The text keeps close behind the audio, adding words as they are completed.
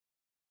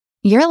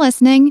You're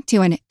listening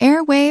to an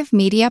Airwave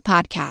Media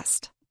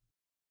Podcast.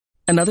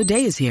 Another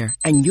day is here,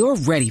 and you're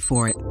ready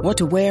for it. What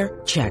to wear?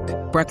 Check.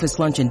 Breakfast,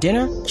 lunch, and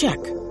dinner? Check.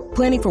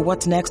 Planning for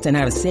what's next and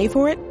how to save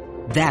for it?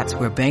 That's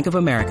where Bank of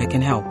America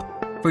can help.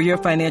 For your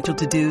financial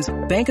to-dos,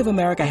 Bank of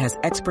America has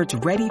experts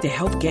ready to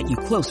help get you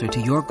closer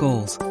to your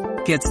goals.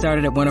 Get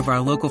started at one of our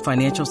local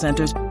financial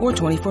centers or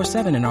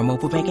 24/7 in our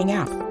mobile banking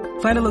app.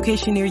 Find a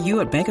location near you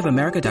at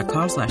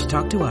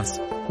bankofamerica.com/talktous.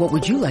 What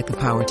would you like the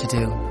power to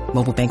do?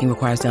 Mobile banking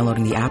requires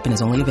downloading the app and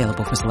is only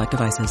available for select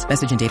devices.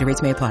 Message and data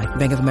rates may apply.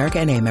 Bank of America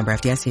N.A., member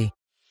FDIC.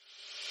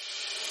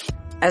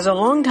 As a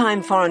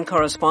longtime foreign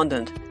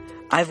correspondent,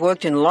 I've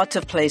worked in lots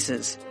of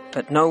places,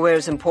 but nowhere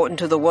as important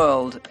to the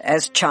world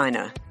as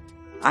China.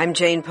 I'm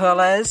Jane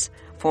Perlez,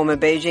 former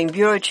Beijing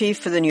bureau chief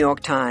for the New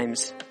York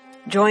Times.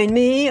 Join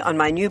me on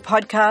my new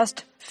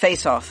podcast,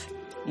 Face Off,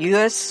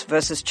 U.S.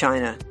 versus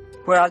China,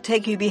 where I'll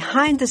take you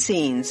behind the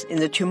scenes in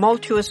the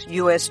tumultuous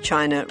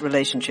U.S.-China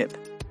relationship.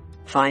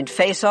 Find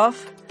Face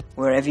Off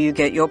wherever you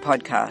get your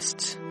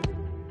podcasts.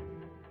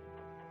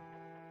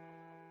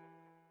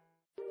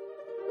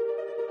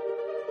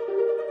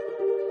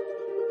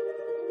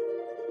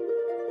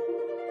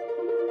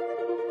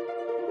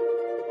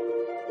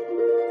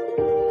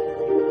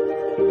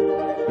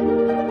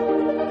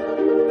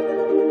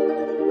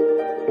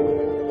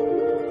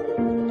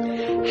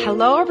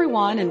 Hello,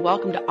 everyone, and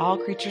welcome to All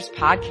Creatures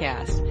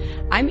Podcast.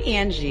 I'm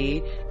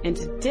Angie, and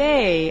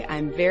today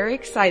I'm very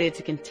excited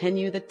to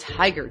continue the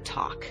tiger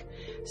talk.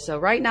 So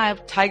right now,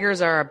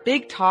 tigers are a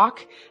big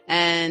talk,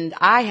 and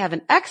I have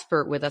an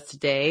expert with us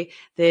today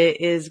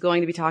that is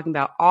going to be talking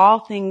about all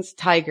things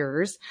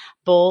tigers,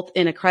 both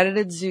in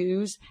accredited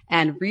zoos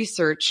and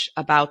research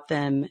about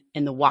them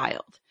in the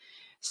wild.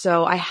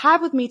 So I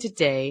have with me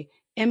today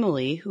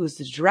Emily, who is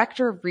the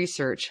Director of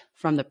Research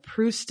from the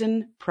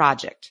Prusten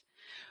Project,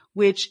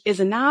 which is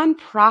a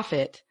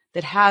nonprofit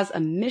that has a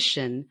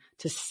mission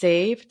to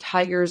save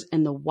tigers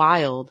in the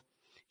wild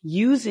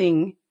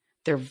using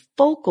their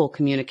vocal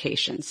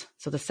communications.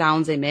 So the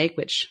sounds they make,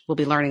 which we'll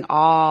be learning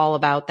all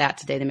about that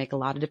today. They make a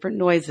lot of different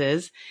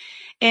noises.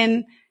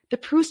 And the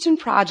Prusten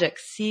Project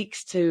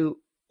seeks to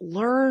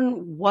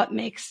learn what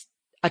makes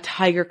a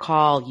tiger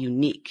call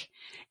unique.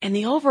 And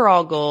the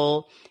overall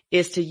goal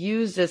is to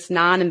use this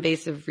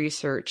non-invasive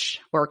research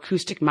or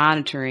acoustic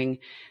monitoring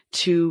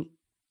to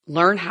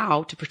learn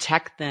how to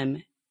protect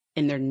them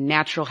in their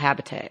natural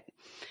habitat.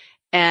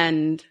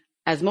 And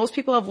as most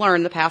people have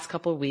learned the past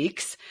couple of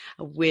weeks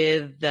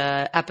with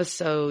the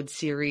episode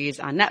series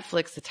on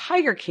Netflix, The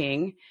Tiger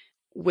King,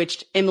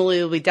 which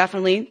Emily will be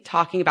definitely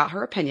talking about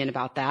her opinion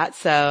about that.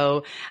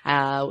 So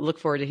look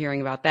forward to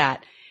hearing about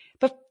that.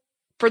 But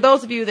for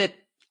those of you that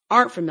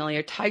aren't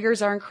familiar,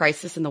 tigers are in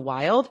crisis in the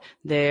wild.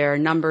 Their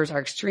numbers are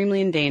extremely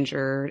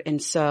endangered.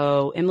 And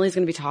so Emily's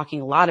going to be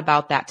talking a lot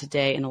about that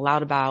today and a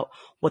lot about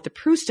what the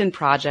Prusten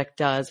Project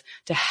does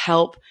to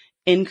help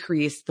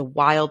increase the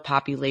wild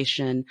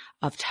population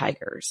of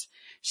tigers.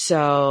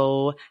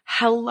 So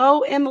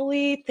hello,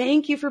 Emily.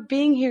 Thank you for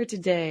being here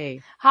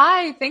today.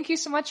 Hi. Thank you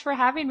so much for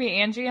having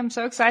me, Angie. I'm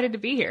so excited to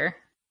be here.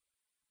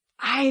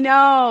 I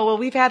know. Well,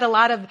 we've had a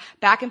lot of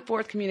back and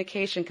forth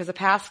communication because the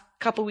past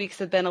couple weeks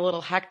have been a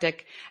little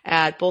hectic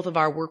at both of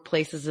our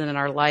workplaces and in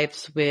our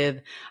lives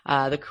with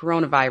the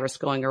coronavirus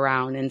going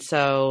around. And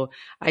so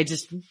I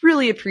just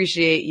really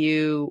appreciate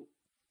you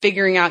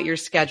figuring out your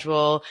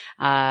schedule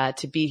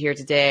to be here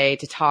today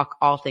to talk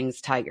all things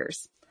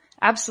tigers.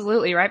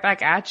 Absolutely. Right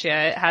back at you.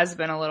 It has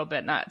been a little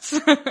bit nuts.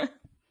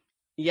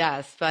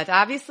 Yes, but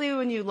obviously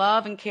when you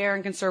love and care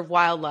and conserve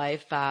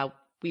wildlife,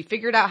 we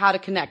figured out how to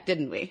connect,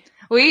 didn't we?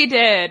 We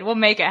did. We'll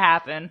make it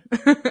happen.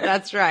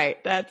 That's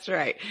right. That's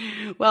right.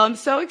 Well, I'm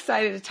so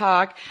excited to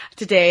talk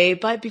today,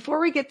 but before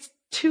we get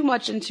too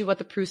much into what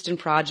the Prusten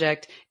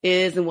Project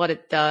is and what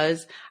it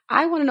does,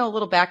 I want to know a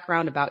little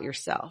background about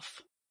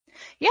yourself.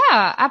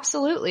 Yeah,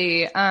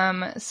 absolutely.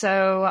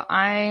 So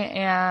I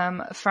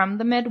am from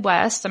the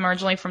Midwest. I'm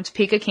originally from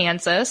Topeka,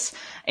 Kansas,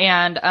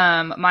 and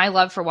my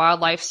love for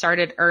wildlife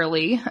started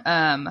early.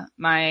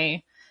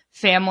 My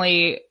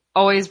family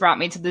always brought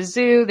me to the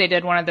zoo. They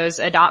did one of those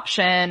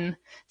adoption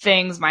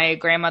things. My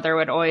grandmother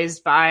would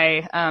always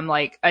buy,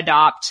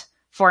 adopt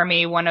for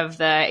me one of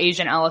the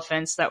Asian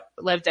elephants that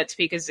lived at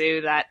Topeka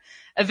Zoo that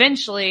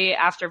eventually,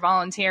 after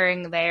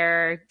volunteering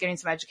there, getting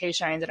some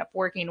education, I ended up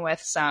working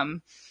with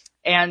some.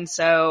 And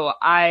so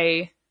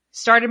I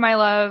started my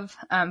love,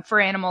 for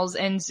animals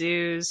in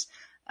zoos,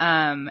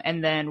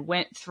 and then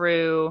went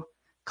through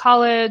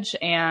college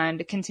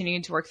and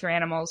continued to work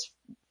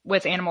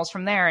with animals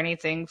from there,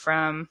 anything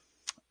from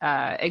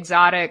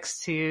exotics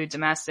to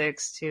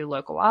domestics to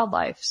local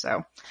wildlife.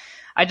 So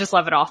I just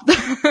love it all.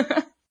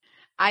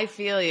 I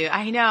feel you.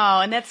 I know.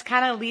 And that's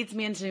kind of leads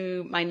me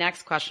into my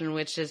next question,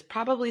 which is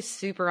probably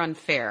super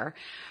unfair.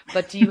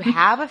 But do you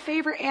have a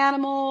favorite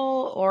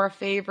animal or a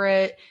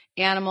favorite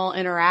animal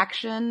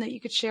interaction that you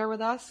could share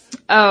with us?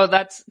 Oh,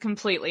 that's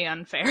completely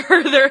unfair.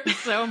 There's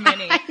so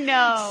many. I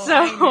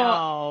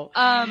know.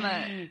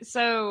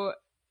 So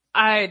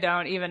I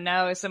don't even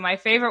know. So my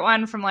favorite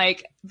one from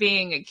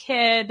being a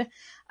kid,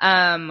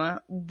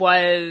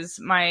 was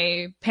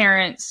my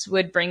parents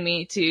would bring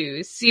me to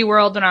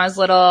SeaWorld when I was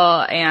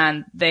little,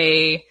 and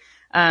they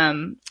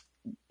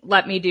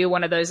let me do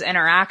one of those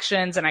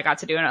interactions, and I got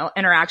to do an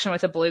interaction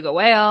with a beluga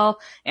whale,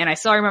 and I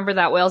still remember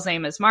that whale's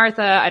name is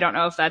Martha. I don't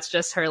know if that's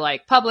just her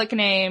like public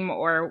name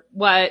or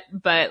what,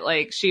 but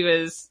like she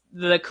was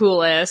the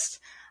coolest.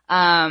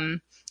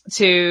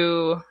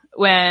 To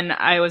when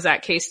I was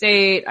at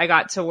K-State, I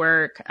got to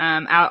work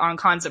out on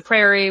Konza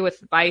Prairie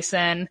with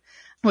bison,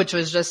 which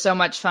was just so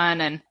much fun.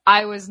 And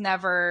I was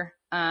never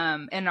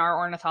in our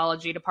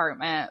ornithology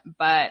department,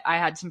 but I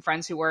had some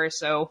friends who were.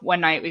 So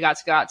one night we got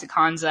to go out to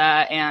Konza,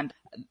 and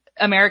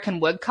American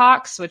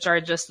woodcocks, which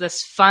are just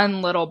this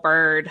fun little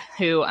bird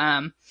who,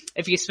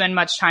 if you spend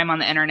much time on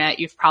the internet,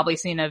 you've probably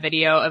seen a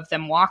video of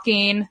them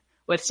walking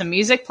with some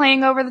music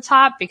playing over the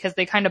top, because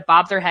they kind of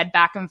bob their head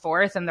back and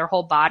forth and their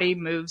whole body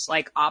moves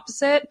like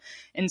opposite.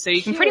 And so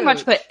you can pretty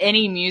much put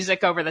any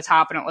music over the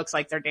top and it looks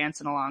like they're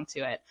dancing along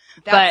to it.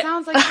 That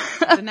sounds like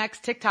the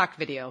next TikTok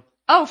video.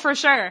 Oh, for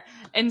sure.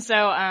 And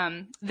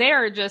so, they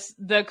are just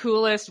the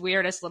coolest,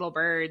 weirdest little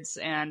birds,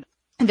 and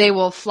they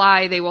will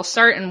fly. They will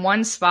start in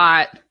one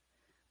spot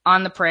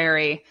on the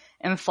prairie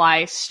and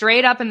fly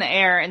straight up in the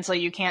air until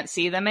you can't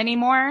see them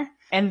anymore.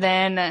 And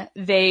then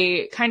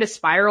they kind of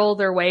spiral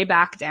their way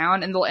back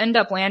down, and they'll end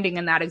up landing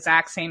in that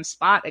exact same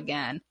spot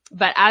again.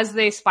 But as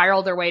they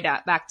spiral their way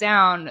back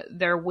down,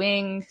 their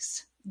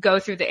wings go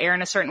through the air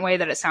in a certain way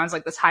that it sounds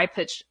like this high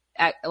pitched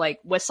like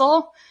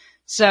whistle.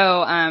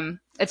 So,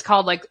 it's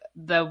called like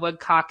the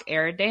woodcock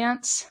air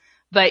dance,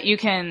 but you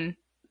can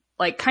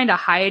like kind of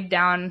hide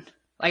down.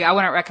 Like, I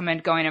wouldn't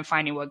recommend going and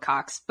finding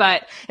woodcocks,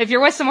 but if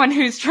you're with someone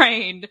who's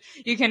trained,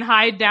 you can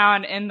hide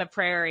down in the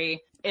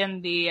prairie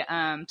in the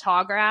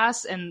tall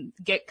grass and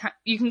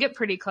you can get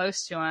pretty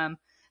close to them.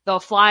 They'll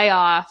fly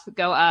off,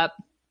 go up,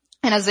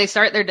 and as they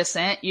start their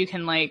descent, you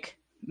can like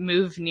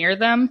move near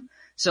them.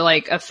 So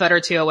like a foot or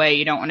two away,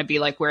 you don't want to be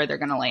like where they're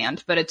going to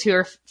land, but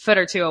a foot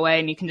or two away,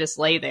 and you can just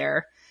lay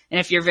there. And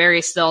if you're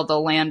very still,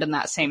 they'll land in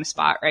that same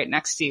spot right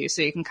next to you.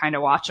 So you can kind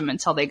of watch them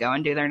until they go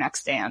and do their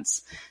next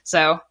dance.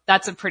 So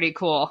that's a pretty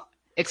cool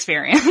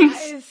experience.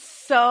 That is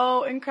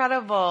so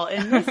incredible.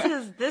 And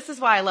this is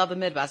why I love the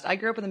Midwest. I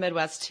grew up in the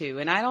Midwest too.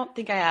 And I don't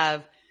think I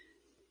have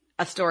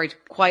a story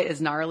quite as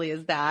gnarly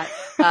as that.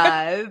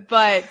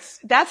 But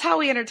that's how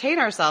we entertain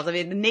ourselves. I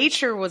mean, the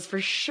nature was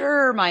for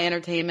sure my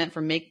entertainment,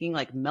 from making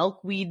like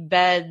milkweed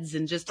beds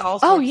and just all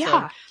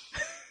sorts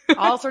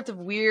all sorts of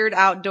weird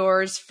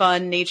outdoors,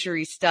 fun,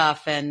 naturey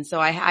stuff. And so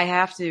I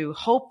have to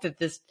hope that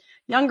this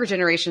younger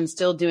generation is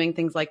still doing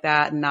things like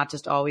that and not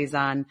just always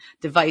on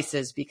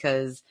devices,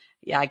 because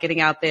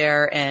getting out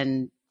there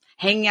and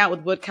hanging out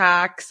with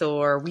woodcocks,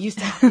 or we used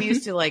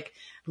to like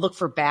look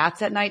for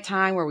bats at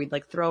nighttime, where we'd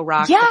like throw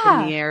rocks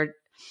up in the air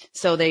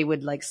so they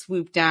would like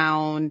swoop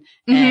down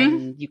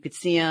and you could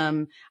see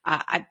them.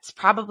 It's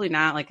probably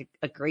not like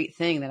a great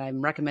thing that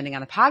I'm recommending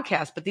on a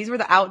podcast, but these were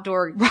the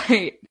outdoor,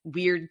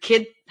 weird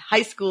kid,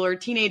 high school or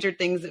teenager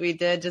things that we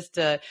did just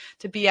to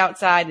be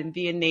outside and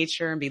be in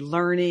nature and be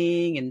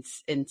learning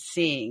and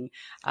seeing.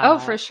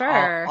 For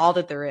sure. All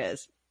that there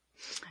is.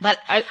 But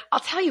I'll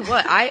tell you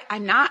what,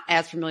 I'm not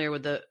as familiar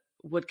with the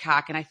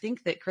woodcock, and I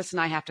think that Chris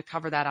and I have to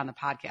cover that on the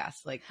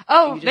podcast. Like,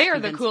 they are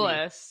the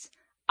coolest.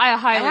 I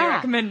highly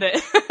recommend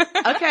it.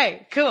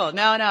 Okay, cool.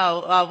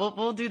 No,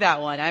 we'll do that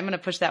one. I'm going to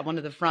push that one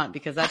to the front,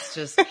 because that's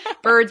just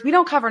birds. We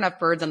don't cover enough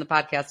birds on the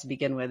podcast to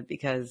begin with,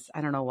 because I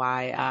don't know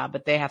why,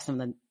 but they have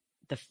some of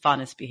the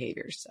funnest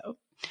behaviors.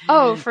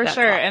 So. For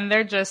sure. Fun. And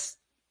they're just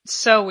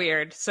so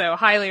weird. So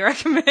highly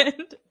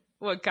recommend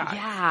woodcock.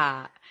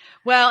 Yeah.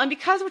 Well, and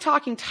because we're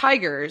talking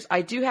tigers,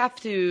 I do have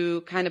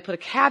to kind of put a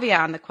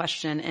caveat on the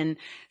question and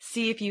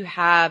see if you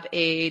have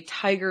a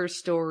tiger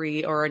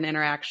story or an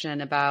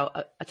interaction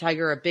about a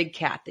tiger or a big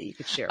cat that you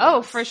could share with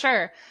us. For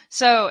sure.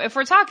 So if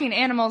we're talking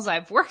animals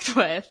I've worked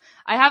with,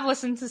 I have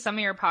listened to some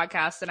of your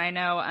podcasts, and I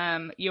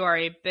know you are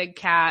a big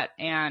cat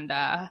and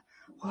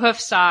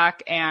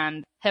hoofstock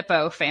and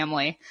hippo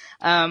family,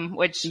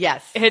 which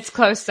hits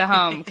close to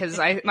home, because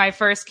my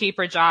first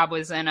keeper job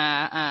was in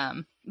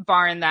a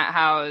barn that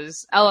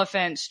housed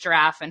elephants,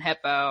 giraffe, and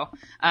hippo.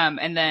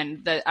 And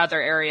then the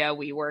other area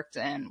we worked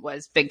in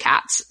was big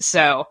cats.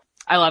 So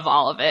I love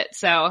all of it.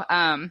 So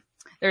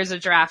there's a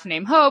giraffe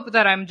named Hope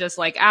that I'm just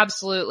like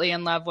absolutely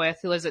in love with,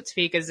 who lives at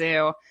Topeka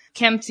Zoo.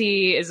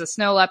 Kempty is a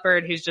snow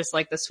leopard who's just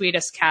like the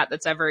sweetest cat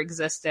that's ever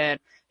existed,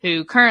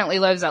 who currently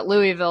lives at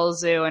Louisville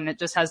Zoo, and it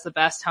just has the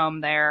best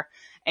home there.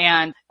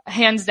 And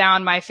hands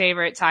down, my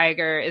favorite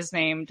tiger is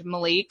named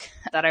Malik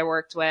that I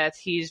worked with.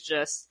 He's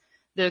just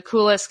the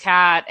coolest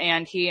cat,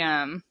 and he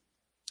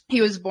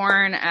was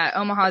born at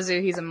Omaha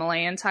Zoo. He's a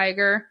Malayan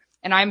tiger,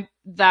 and I'm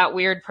that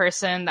weird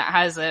person that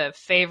has a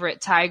favorite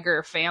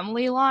tiger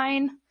family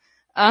line.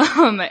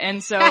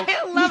 And so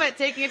I love it,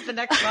 taking it to the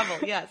next level.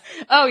 Yes.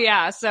 Oh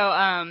yeah. So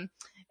I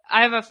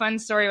have a fun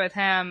story with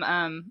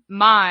him.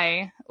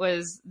 Mai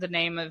was the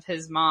name of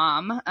his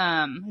mom,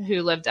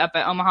 who lived up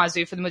at Omaha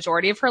Zoo for the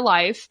majority of her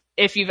life.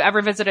 If you've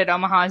ever visited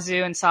Omaha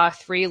Zoo and saw a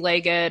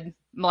 3-legged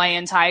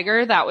Malayan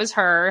tiger. That was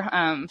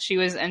her. She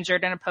was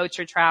injured in a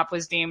poacher trap,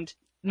 was deemed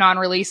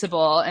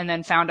non-releasable, and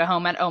then found a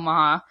home at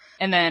Omaha,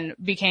 and then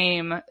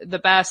became the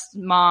best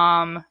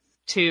mom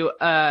to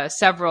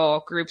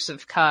several groups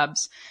of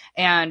cubs.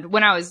 And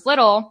when I was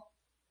little,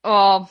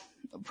 well,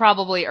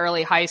 probably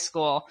early high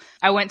school,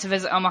 I went to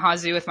visit Omaha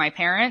Zoo with my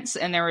parents,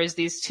 and there was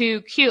these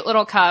two cute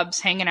little cubs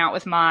hanging out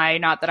with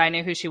not that I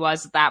knew who she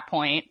was at that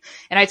point.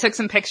 And I took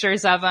some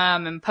pictures of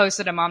them and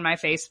posted them on my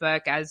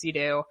Facebook, as you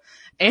do.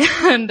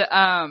 And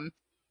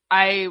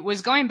I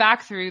was going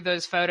back through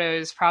those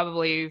photos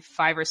probably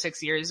 5 or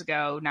 6 years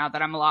ago, now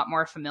that I'm a lot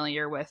more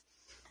familiar with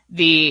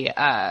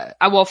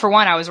well, for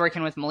one, I was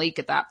working with Malik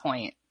at that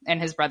point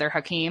and his brother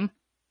Hakeem.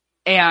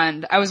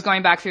 And I was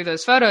going back through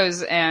those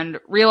photos and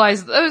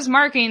realized those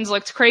markings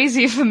looked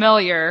crazy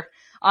familiar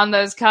on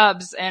those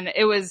cubs. And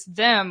it was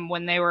them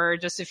when they were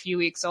just a few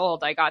weeks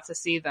old. I got to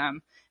see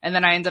them. And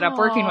then I ended up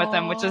working with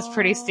them, which was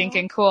pretty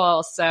stinking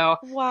cool. So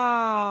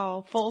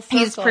wow, full circle.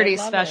 He's pretty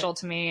special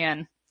to me.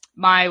 And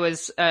Mai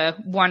was a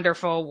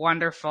wonderful,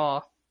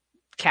 wonderful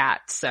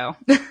cat. So.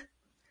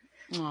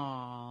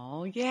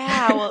 Oh,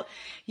 yeah. Well,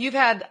 you've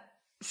had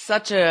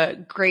such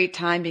a great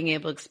time being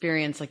able to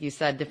experience, like you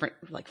said, different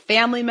like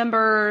family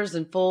members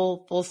and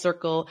full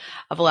circle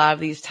of a lot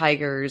of these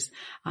tigers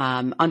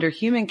under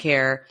human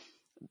care.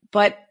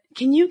 But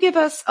can you give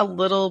us a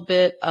little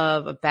bit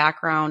of a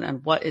background on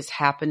what is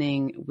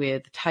happening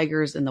with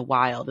tigers in the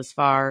wild as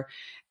far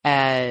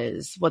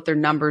as what their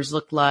numbers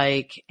look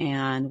like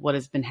and what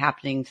has been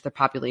happening to their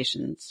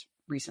populations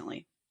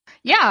recently?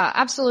 Yeah,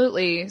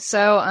 absolutely.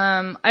 So,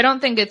 I don't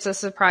think it's a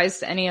surprise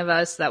to any of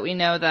us that we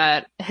know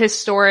that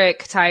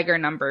historic tiger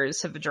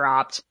numbers have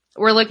dropped.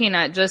 We're looking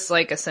at just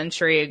like a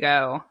century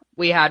ago,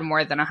 we had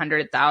more than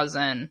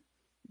 100,000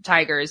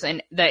 tigers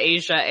in the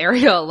Asia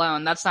area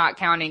alone. That's not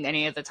counting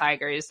any of the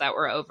tigers that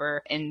were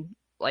over in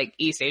like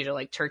East Asia,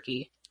 like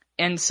Turkey.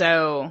 And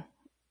so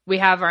we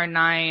have our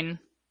 9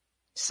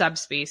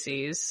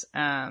 subspecies,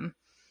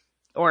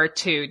 or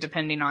 2,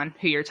 depending on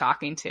who you're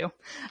talking to.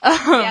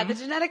 Yeah, the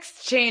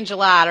genetics change a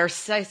lot, or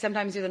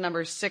sometimes you have the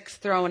number 6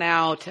 thrown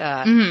out.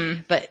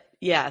 But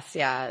yes,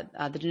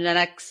 the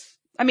genetics,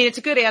 I mean, it's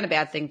a good and a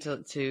bad thing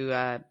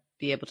to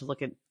be able to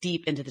look at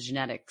deep into the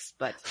genetics,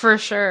 but. For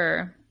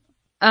sure.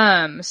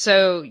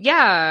 So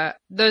yeah,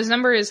 those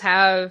numbers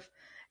have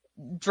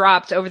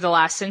dropped over the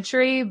last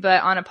century,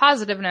 but on a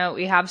positive note,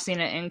 we have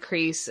seen an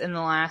increase in the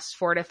last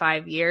 4 to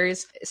 5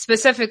 years,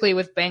 specifically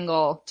with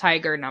Bengal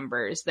tiger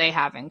numbers. They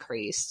have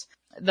increased.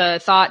 The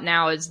thought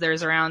now is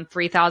there's around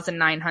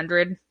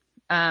 3,900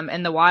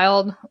 in the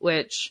wild,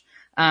 which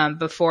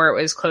before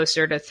it was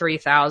closer to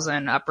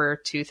 3,000, upper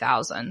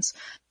 2,000s.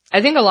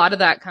 I think a lot of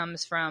that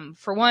comes from,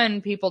 for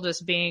one, people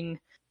just being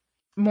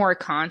more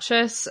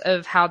conscious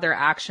of how their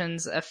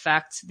actions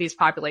affect these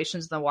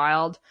populations in the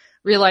wild,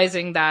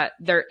 realizing that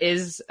there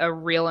is a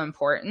real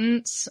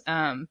importance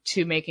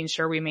to making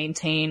sure we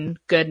maintain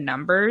good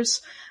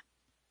numbers.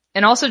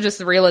 And also just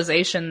the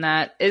realization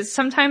that is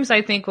sometimes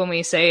I think when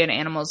we say an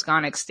animal's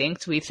gone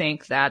extinct, we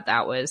think that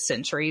that was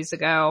centuries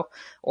ago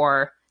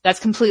or that's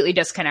completely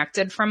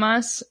disconnected from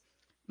us.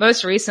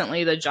 Most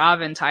recently, the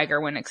Javan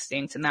tiger went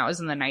extinct, and that was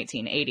in the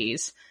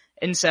 1980s.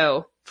 And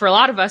so for a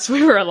lot of us,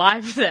 we were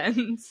alive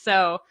then.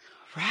 So.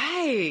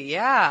 Right.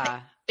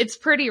 Yeah. It's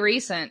pretty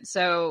recent.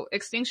 So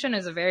extinction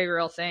is a very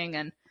real thing,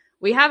 and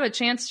we have a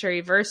chance to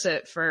reverse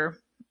it for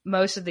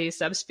most of these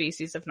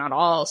subspecies, if not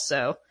all.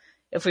 So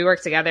if we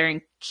work together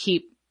and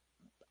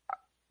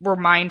we're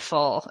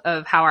mindful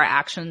of how our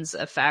actions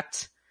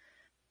affect,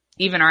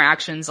 even our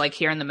actions like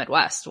here in the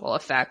Midwest will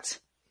affect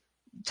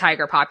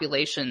tiger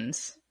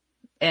populations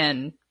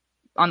and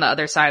on the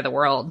other side of the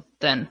world,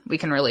 then we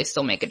can really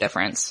still make a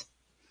difference.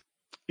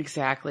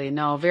 Exactly.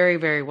 No, very,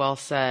 very well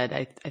said.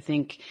 I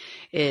think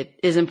it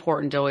is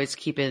important to always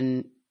keep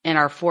in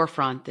our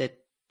forefront that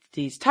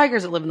these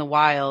tigers that live in the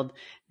wild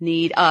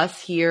need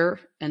us here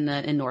in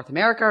North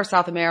America or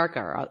South America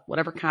or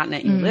whatever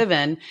continent you live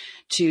in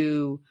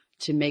to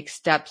make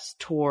steps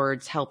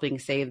towards helping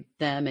save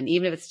them. And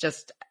even if it's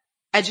just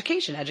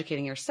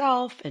educating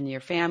yourself and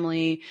your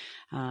family,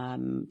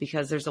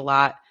 because there's a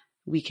lot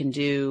we can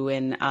do.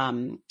 And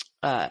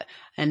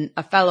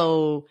a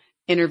fellow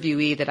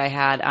interviewee that I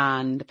had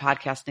on the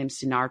podcast named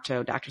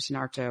Sinarto, Dr.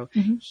 Sinarto,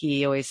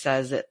 he always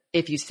says that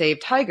if you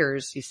save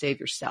tigers, you save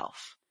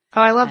yourself.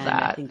 Oh, I love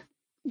that.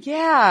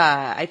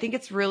 I think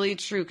it's really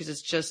true because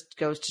it just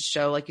goes to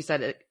show, like you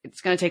said,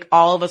 it's going to take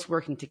all of us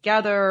working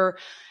together,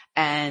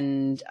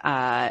 and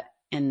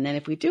then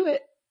if we do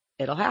it,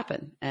 it'll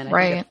happen. And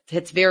I think it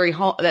hits very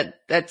home.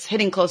 That's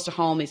hitting close to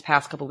home these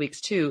past couple of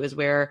weeks too, is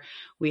where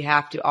we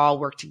have to all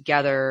work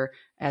together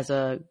as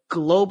a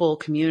global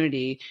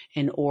community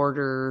in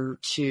order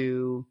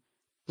to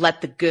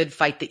let the good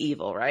fight the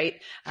evil,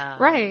 right?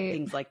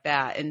 Things like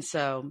that. And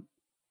so,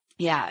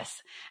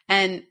 yes.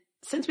 And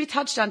since we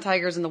touched on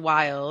tigers in the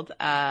wild,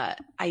 I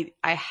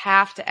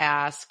have to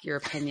ask your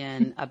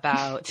opinion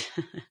about,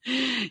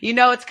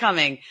 it's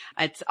coming.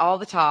 It's all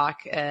the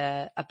talk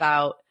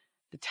about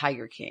the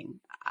Tiger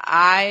King.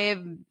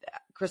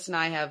 Chris and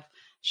I have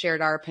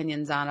shared our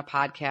opinions on a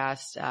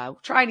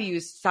podcast, trying to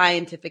use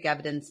scientific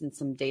evidence and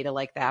some data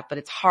like that. But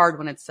it's hard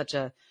when it's such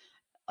an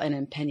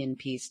opinion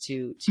piece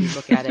to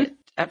look at it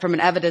from an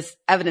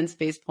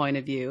evidence-based point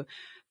of view.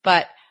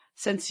 But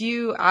since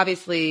you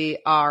obviously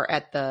are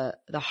at the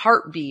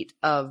heartbeat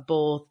of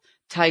both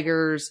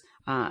tigers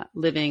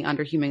living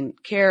under human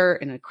care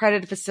in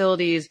accredited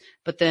facilities,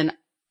 but then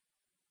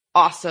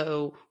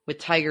also with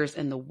tigers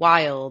in the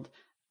wild,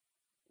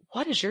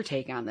 what is your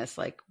take on this?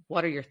 Like,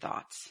 what are your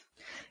thoughts?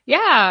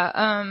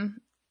 Yeah,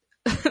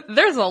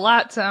 there's a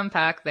lot to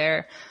unpack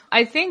there.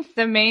 I think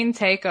the main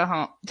take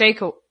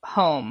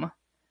home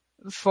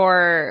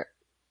for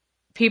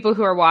people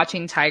who are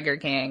watching Tiger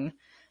King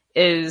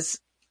is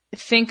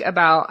think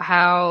about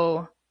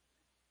how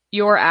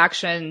your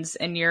actions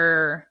and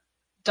your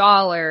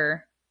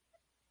dollar,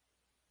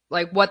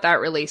 like what that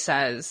really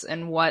says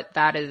and what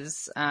that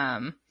is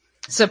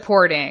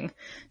supporting.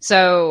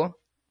 So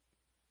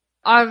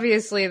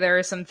obviously there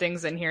are some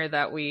things in here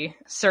that we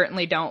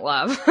certainly don't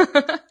love.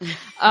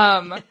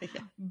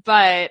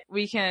 But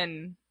we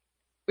can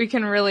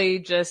really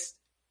just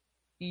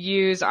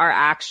use our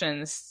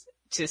actions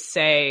to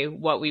say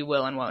what we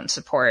will and won't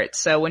support.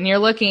 So when you're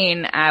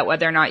looking at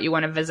whether or not you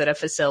want to visit a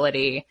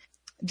facility,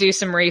 do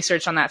some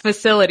research on that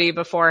facility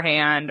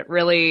beforehand,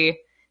 really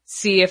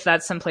see if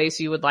that's someplace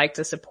you would like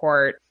to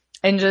support,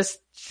 and just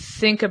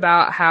think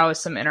about how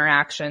some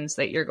interactions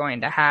that you're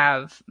going to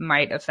have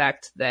might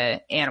affect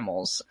the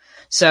animals.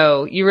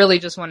 So you really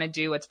just want to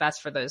do what's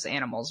best for those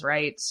animals,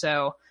 right?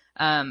 So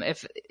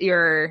if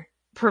you're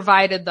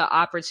provided the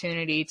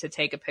opportunity to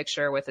take a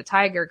picture with a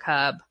tiger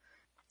cub,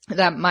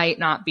 that might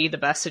not be the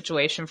best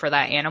situation for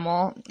that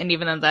animal. And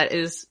even though that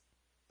is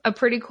a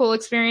pretty cool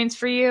experience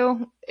for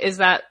you, is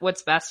that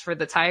what's best for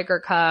the tiger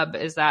cub?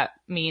 Does that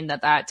mean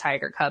that that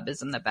tiger cub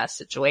is in the best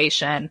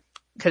situation?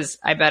 Because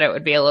I bet it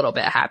would be a little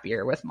bit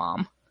happier with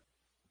mom.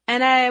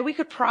 And we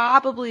could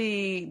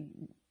probably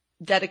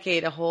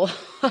dedicate a whole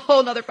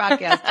nother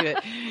podcast to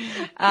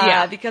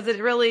it. Because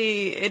it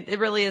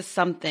really is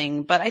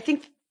something. But I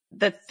think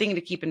the thing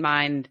to keep in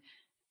mind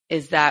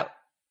is that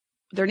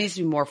there needs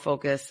to be more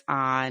focus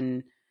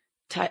on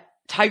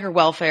tiger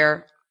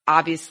welfare,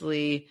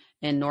 obviously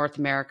in North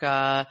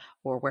America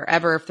or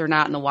wherever, if they're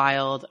not in the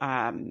wild,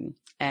 and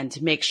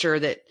to make sure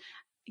that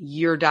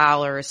your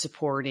dollar is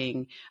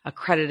supporting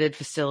accredited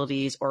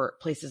facilities or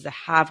places that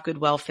have good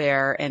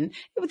welfare. And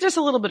with just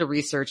a little bit of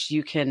research,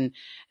 you can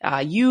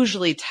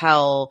usually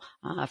tell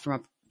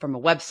from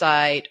a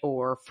website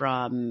or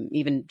from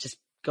even just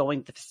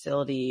going to the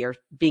facility or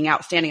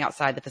standing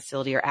outside the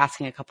facility or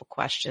asking a couple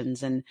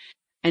questions and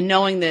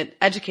knowing that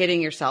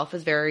educating yourself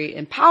is very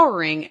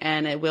empowering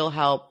and it will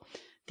help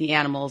the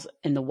animals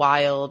in the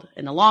wild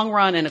in the long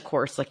run. And of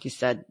course, like you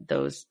said,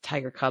 those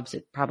tiger cubs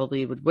that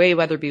probably would way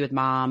rather be with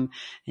mom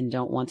and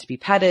don't want to be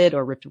petted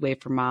or ripped away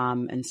from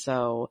mom. And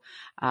so,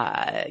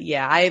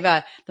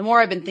 the more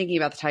I've been thinking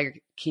about the Tiger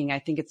King, I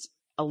think it's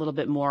a little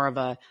bit more of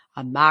a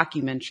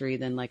mockumentary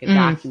than like a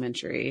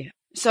documentary.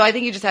 So I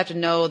think you just have to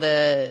know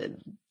the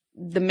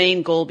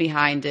main goal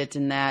behind it,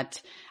 and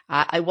that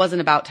it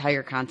wasn't about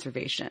tiger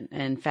conservation.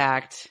 In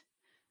fact,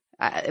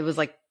 it was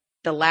like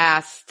the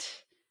last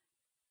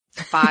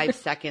 5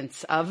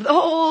 seconds of the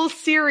whole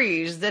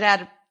series that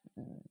had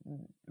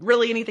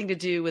really anything to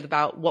do with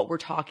about what we're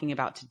talking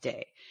about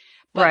today.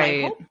 But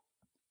right.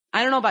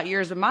 I don't know about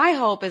yours, but my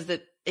hope is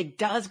that it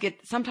does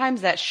get,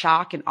 sometimes that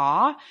shock and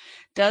awe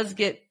does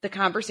get the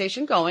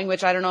conversation going,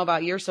 which I don't know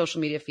about your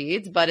social media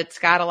feeds, but it's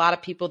got a lot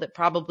of people that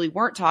probably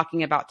weren't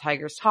talking about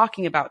tigers.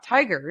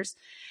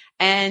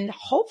 And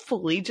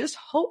hopefully,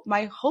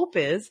 my hope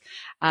is,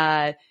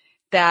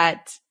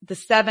 that the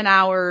 7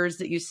 hours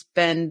that you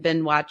spend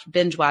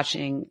binge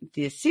watching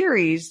the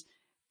series,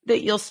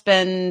 that you'll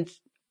spend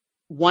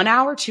 1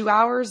 hour, 2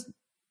 hours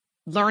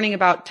learning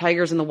about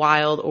tigers in the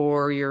wild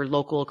or your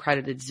local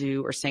accredited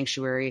zoo or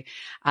sanctuary,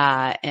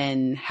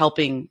 and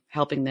helping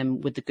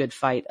them with the good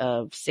fight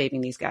of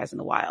saving these guys in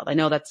the wild. I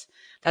know that's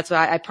what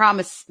I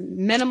promise,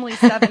 minimally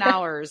 7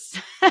 hours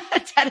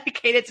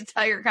dedicated to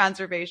tiger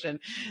conservation.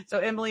 So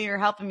Emily, you're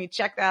helping me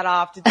check that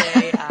off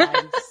today.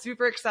 I'm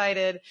super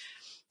excited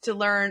to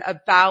learn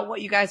about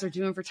what you guys are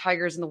doing for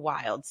tigers in the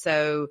wild.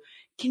 So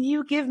can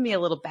you give me a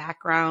little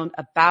background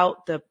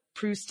about the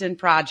Prusten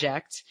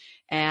project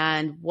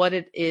and what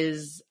it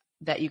is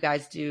that you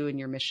guys do in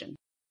your mission?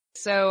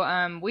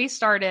 So we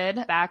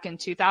started back in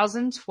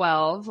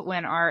 2012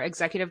 when our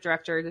executive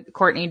director,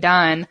 Courtney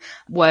Dunn,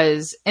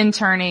 was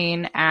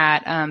interning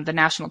at the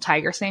National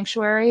Tiger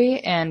Sanctuary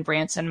in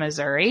Branson,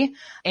 Missouri.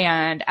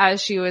 And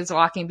as she was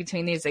walking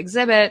between these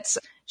exhibits,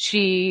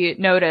 she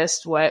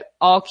noticed what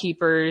all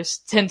keepers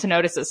tend to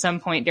notice at some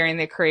point during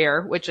their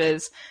career, which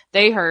is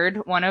they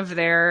heard one of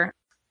their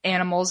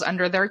animals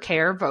under their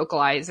care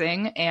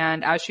vocalizing.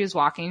 And as she was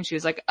walking, she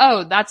was like,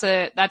 oh, that's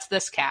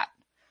this cat.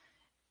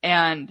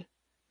 And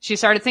she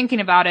started thinking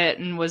about it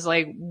and was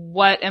like,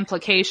 what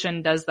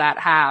implication does that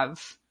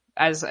have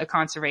as a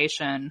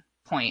conservation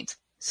point?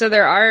 So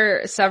there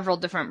are several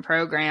different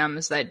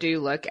programs that do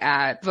look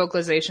at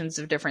vocalizations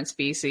of different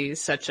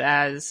species, such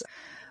as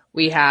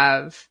We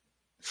have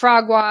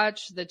Frog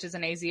Watch, which is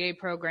an AZA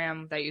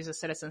program that uses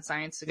citizen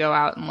science to go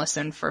out and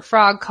listen for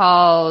frog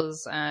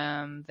calls.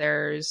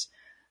 There's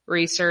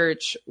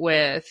research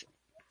with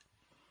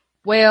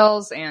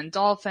whales and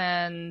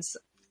dolphins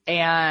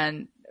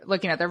and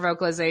looking at their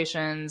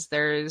vocalizations.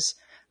 There's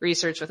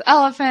research with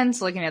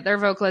elephants, looking at their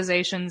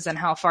vocalizations and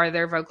how far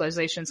their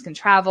vocalizations can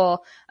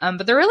travel.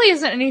 But there really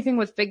isn't anything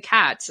with big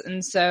cats.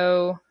 And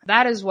so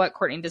that is what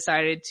Courtney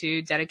decided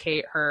to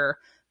dedicate her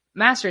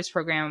master's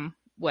program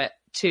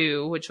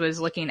to, which was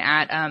looking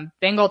at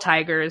Bengal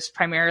tigers,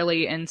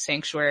 primarily in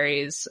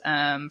sanctuaries,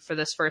 for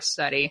this first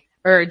study.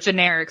 Or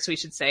generics, we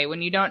should say.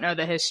 When you don't know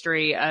the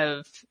history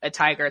of a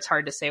tiger, it's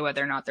hard to say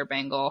whether or not they're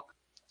Bengal.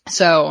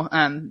 So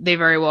they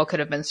very well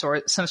could have been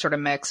some sort of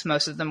mix.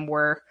 Most of them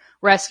were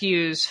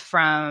rescues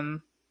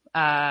from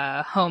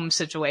home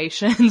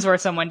situations where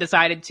someone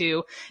decided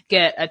to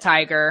get a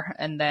tiger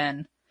and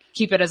then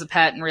keep it as a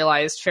pet and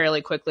realized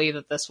fairly quickly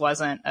that this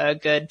wasn't a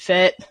good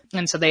fit.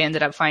 And so they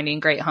ended up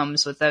finding great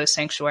homes with those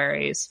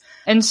sanctuaries.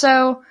 And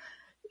so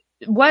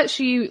what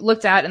she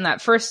looked at in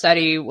that first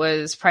study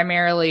was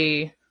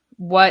primarily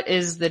what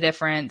is the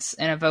difference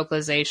in a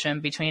vocalization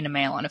between a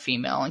male and a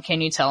female, and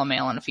can you tell a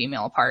male and a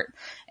female apart?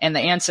 And the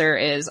answer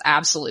is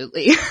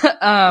absolutely.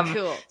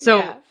 Cool. So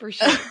yeah, for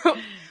sure.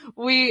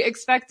 We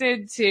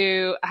expected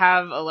to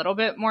have a little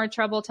bit more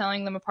trouble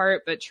telling them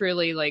apart, but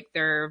truly, like,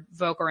 their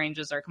vocal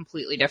ranges are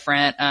completely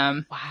different.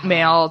 Wow.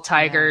 Male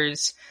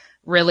tigers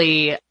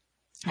really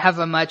have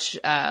a much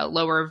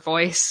lower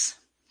voice,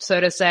 so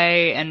to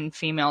say, and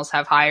females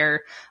have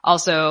higher.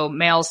 Also,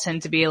 males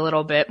tend to be a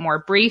little bit more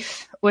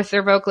brief with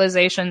their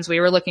vocalizations. We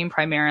were looking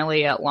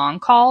primarily at long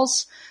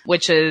calls,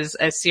 which is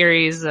a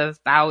series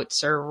of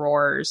bouts or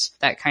roars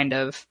that kind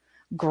of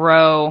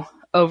grow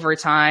over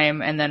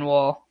time and then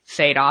will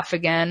fade off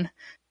again.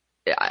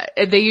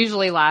 They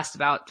usually last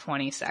about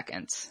 20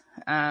 seconds.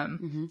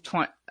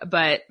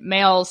 But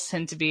males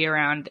tend to be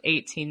around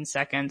 18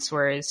 seconds,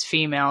 whereas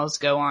females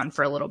go on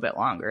for a little bit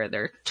longer.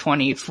 They're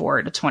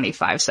 24 to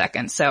 25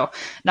 seconds. So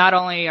not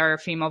only are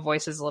female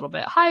voices a little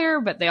bit higher,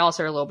 but they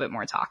also are a little bit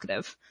more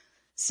talkative.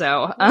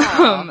 So,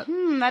 wow.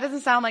 That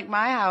doesn't sound like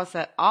my house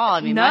at all. I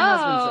mean, no. my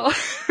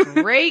husband's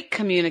a great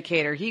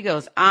communicator. He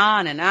goes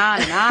on and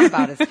on and on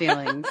about his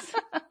feelings.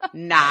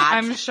 Not.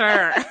 I'm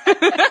sure.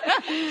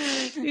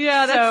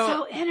 Yeah, that's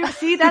so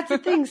interesting. See, that's the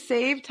thing.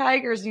 Save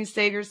tigers and you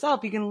save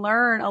yourself. You can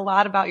learn a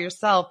lot about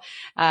yourself.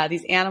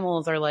 These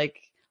animals are like,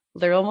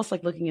 they're almost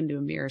like looking into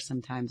a mirror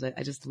sometimes.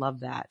 I just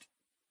love that.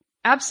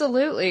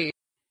 Absolutely.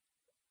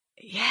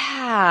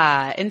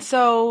 Yeah. And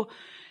so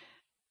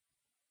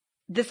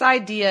this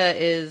idea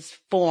is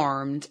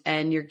formed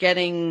and you're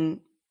getting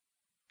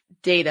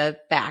data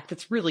back.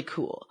 That's really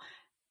cool.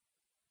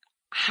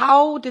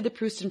 How did the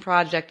Prusten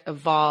project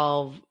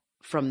evolve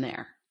from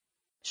there?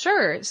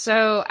 Sure.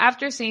 So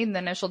after seeing the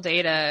initial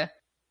data,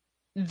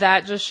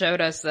 that just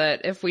showed us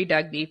that if we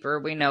dug deeper,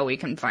 we know we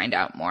can find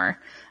out more.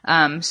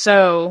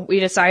 So we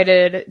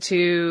decided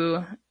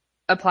to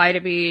apply to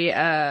be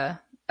a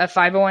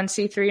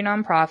 501c3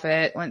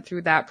 nonprofit, went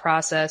through that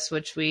process,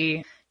 which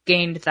we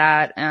gained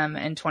that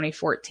in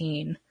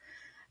 2014.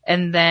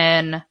 And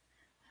then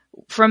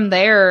from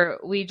there,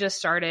 we just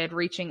started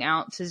reaching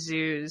out to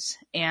zoos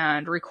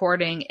and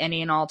recording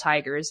any and all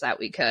tigers that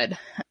we could.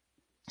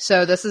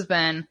 So this has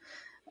been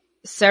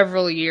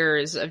several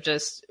years of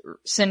just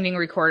sending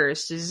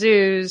recorders to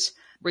zoos,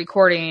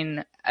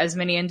 recording as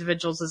many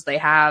individuals as they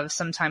have,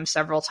 sometimes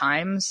several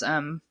times.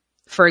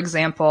 For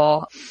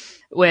example,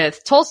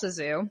 with Tulsa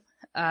Zoo,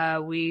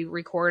 we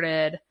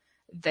recorded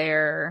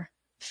their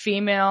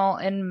female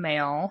and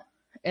male,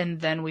 and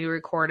then we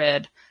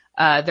recorded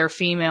their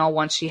female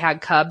once she had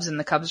cubs and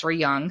the cubs were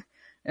young.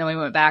 And we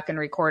went back and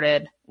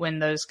recorded when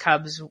those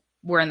cubs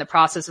were in the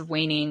process of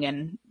weaning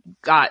and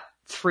got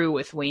through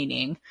with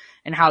weaning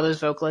and how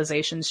those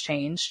vocalizations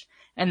changed.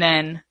 And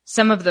then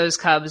some of those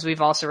cubs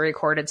we've also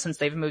recorded since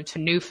they've moved to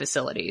new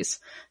facilities.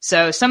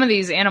 So some of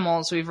these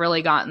animals we've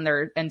really gotten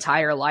their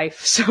entire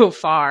life so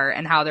far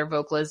and how their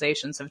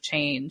vocalizations have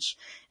changed.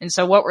 And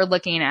so what we're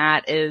looking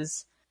at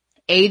is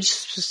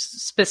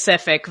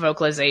age-specific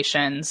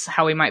vocalizations,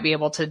 how we might be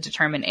able to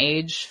determine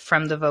age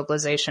from the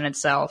vocalization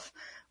itself.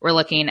 We're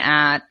looking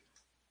at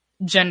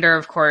gender,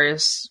 of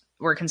course.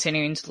 We're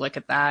continuing to look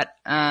at that.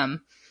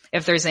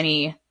 If there's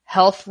any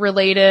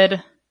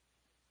health-related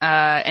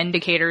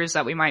indicators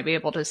that we might be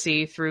able to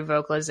see through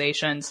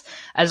vocalizations,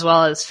 as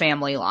well as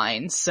family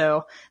lines.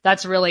 So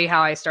that's really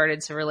how I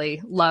started to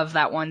really love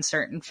that one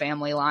certain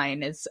family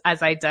line, is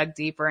as I dug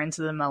deeper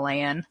into the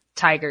Malayan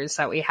tigers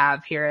that we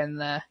have here in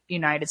the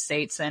United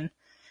States and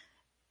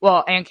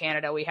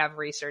Canada. We have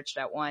researched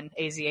at one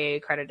AZA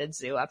accredited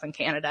zoo up in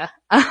Canada.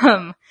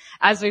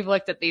 As we've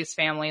looked at these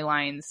family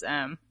lines,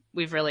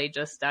 we've really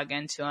just dug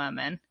into them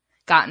and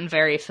gotten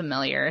very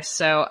familiar.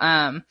 So,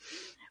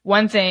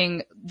 one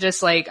thing,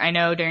 just like I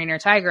know during your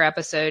tiger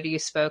episode, you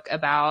spoke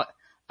about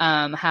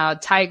how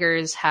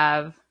tigers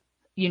have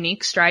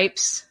unique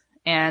stripes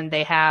and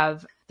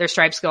their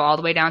stripes go all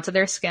the way down to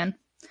their skin.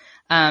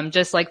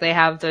 Just like they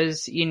have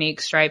those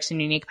unique stripes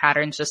and unique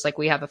patterns, just like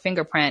we have a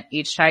fingerprint,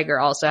 each tiger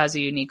also has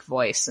a unique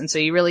voice. And so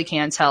you really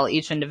can tell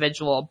each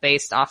individual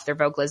based off their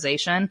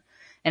vocalization.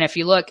 And if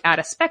you look at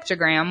a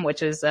spectrogram,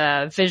 which is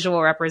a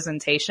visual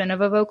representation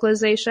of a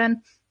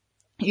vocalization,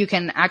 you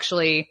can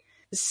actually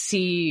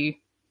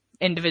see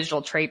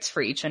individual traits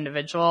for each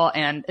individual.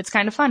 And it's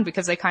kind of fun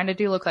because they kind of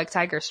do look like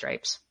tiger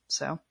stripes.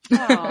 So.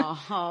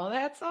 Oh,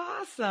 that's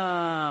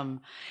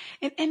awesome.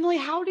 And Emily,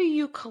 how do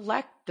you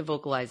collect the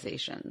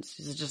vocalizations?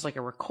 Is it just like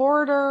a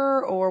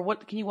recorder, or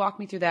what? Can you walk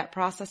me through that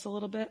process a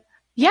little bit?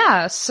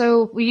 Yeah.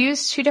 So we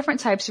use two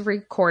different types of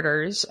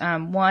recorders.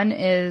 One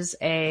is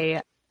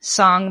a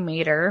song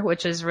meter,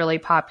 which is really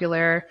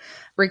popular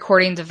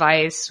recording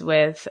device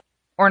with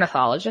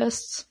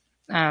ornithologists,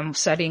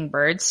 studying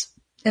birds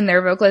and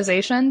their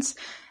vocalizations.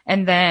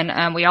 And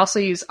then, we also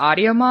use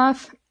Audio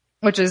Moth,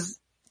 which is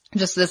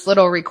just this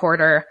little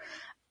recorder.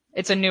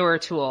 It's a newer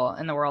tool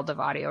in the world of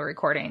audio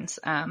recordings.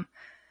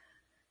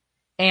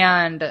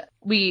 And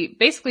we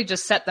basically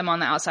just set them on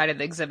the outside of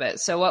the exhibit.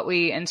 So what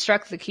we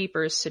instruct the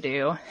keepers to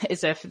do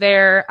is if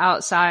they're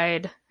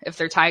outside, if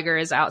their tiger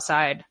is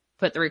outside,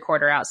 put the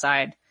recorder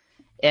outside.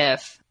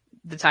 If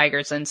the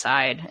tiger's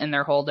inside and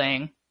they're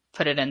holding,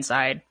 put it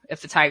inside.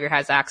 If the tiger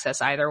has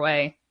access either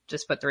way,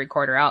 just put the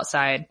recorder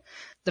outside.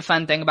 The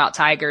fun thing about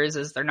tigers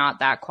is they're not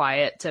that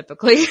quiet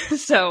typically,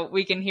 so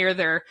we can hear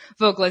their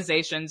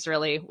vocalizations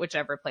really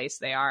whichever place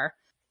they are.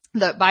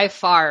 By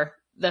far,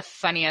 the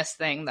funniest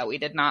thing that we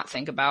did not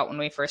think about when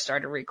we first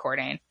started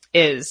recording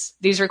is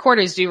these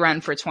recorders do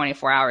run for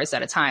 24 hours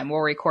at a time.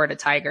 We'll record a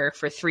tiger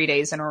for 3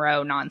 days in a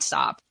row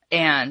nonstop.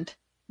 And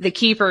the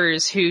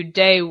keepers who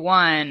day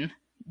one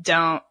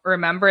don't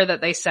remember that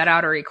they set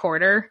out a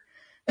recorder,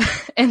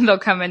 and they'll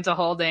come into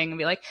holding and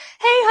be like,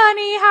 "Hey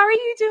honey, how are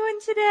you doing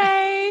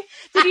today?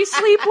 Did you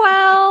sleep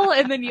well?"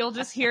 And then you'll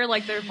just hear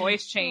like their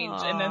voice change.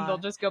 Aww. And then they'll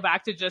just go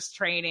back to just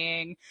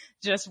training,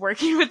 just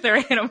working with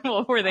their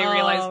animal, where they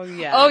realize,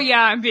 oh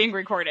yeah, I'm being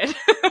recorded.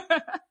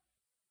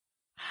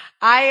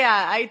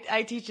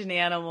 I teach an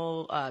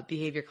animal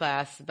behavior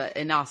class,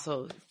 and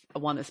also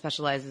one that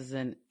specializes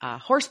in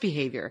horse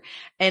behavior.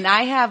 And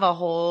I have a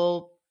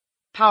whole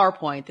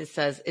PowerPoint that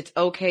says it's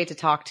okay to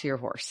talk to your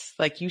horse.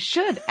 Like, you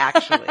should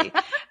actually.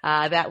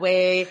 That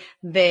way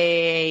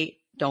they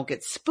don't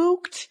get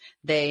spooked.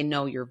 They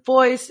know your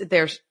voice.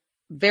 They're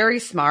very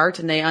smart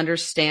and they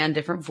understand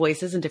different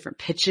voices and different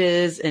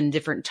pitches and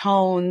different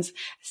tones.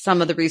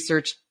 Some of the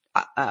research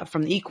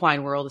from the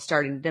equine world is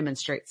starting to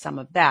demonstrate some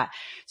of that.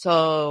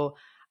 So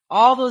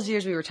all those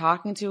years we were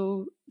talking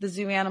to the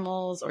zoo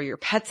animals or your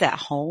pets at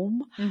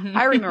home. Mm-hmm.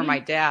 I remember my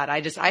dad.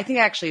 I think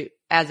actually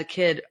as a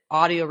kid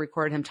audio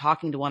recorded him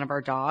talking to one of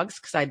our dogs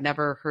because I'd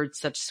never heard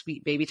such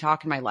sweet baby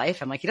talk in my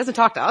life. I'm like, he doesn't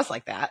talk to us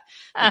like that.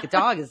 Like, the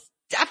dog is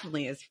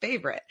definitely his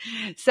favorite.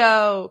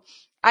 So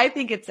I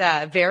think it's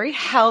very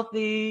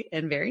healthy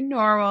and very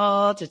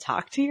normal to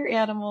talk to your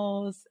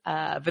animals.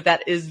 But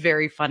that is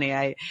very funny.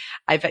 I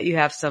bet you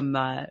have some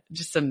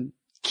just some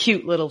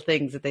cute little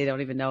things that they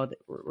don't even know that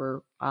we're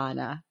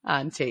on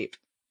tape.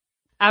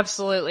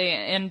 Absolutely.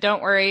 And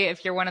don't worry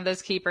if you're one of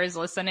those keepers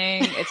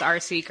listening, it's our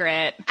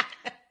secret.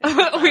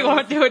 We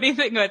won't do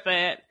anything with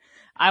it.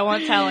 I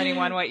won't tell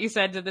anyone what you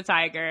said to the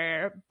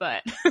tiger,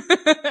 but.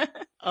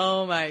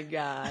 Oh my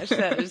gosh.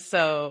 That is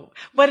so,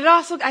 but it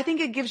also, I think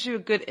it gives you a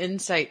good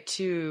insight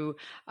to,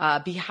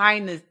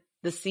 behind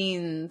the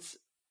scenes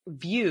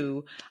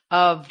view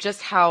of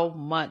just how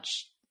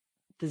much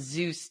the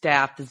zoo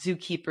staff, the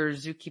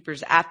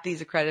zookeepers at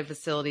these accredited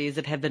facilities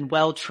that have been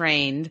well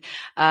trained,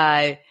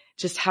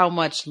 just how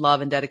much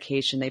love and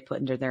dedication they put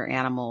into their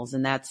animals.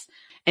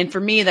 And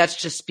for me,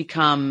 that's just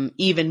become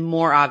even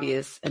more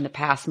obvious in the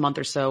past month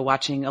or so,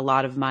 watching a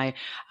lot of my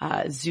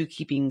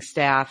zookeeping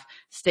staff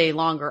stay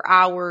longer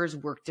hours,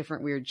 work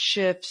different weird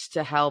shifts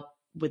to help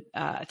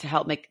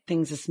make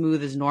things as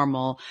smooth as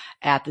normal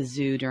at the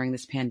zoo during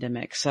this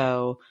pandemic.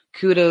 So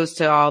kudos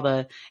to all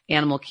the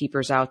animal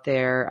keepers out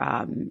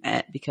there,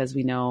 because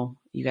we know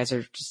you guys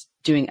are just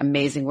doing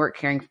amazing work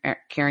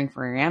caring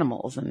for your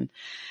animals. And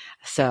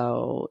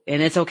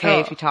it's okay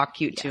if you talk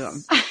cute to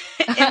them.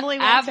 Emily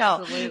won't tell.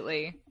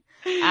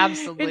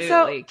 Absolutely.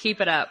 So,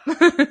 keep it up.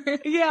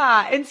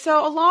 Yeah. And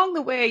so along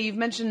the way, you've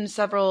mentioned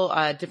several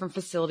different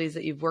facilities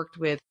that you've worked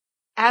with.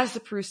 As the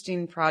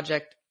Prusten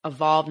Project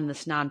evolved in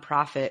this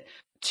nonprofit,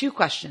 2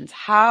 questions.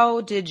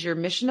 How did your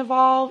mission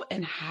evolve,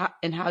 and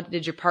how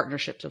did your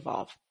partnerships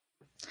evolve?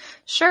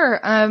 Sure.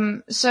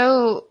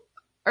 So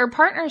our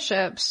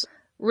partnerships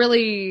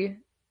really,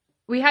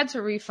 we had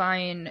to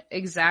refine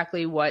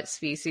exactly what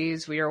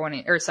species we were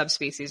wanting, or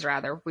subspecies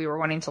rather, we were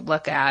wanting to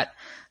look at,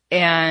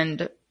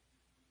 and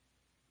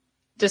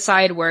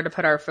decide where to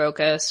put our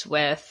focus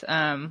with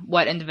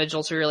what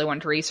individuals we really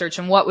wanted to research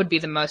and what would be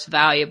the most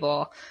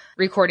valuable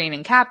recording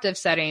in captive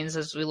settings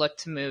as we look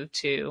to move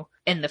to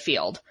in the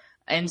field.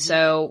 And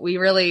so we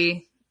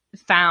really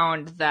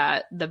found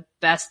that the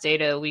best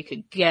data we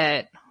could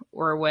get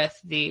were with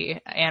the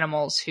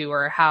animals who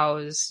are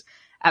housed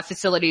at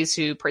facilities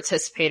who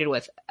participated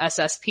with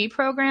SSP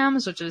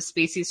programs, which is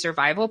Species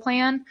Survival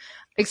Plan,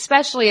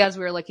 especially as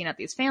we were looking at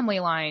these family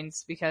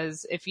lines,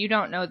 because if you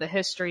don't know the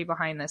history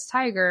behind this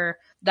tiger,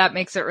 that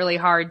makes it really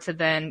hard to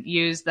then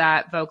use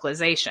that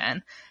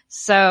vocalization.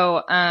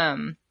 So,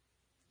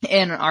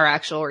 in our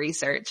actual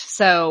research.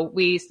 So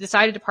we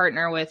decided to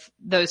partner with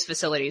those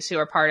facilities who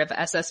are part of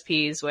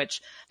SSPs,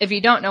 which if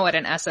you don't know what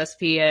an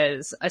SSP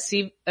is,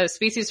 a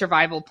species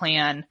survival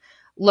plan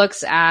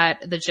looks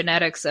at the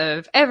genetics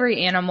of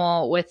every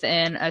animal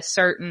within a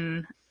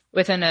certain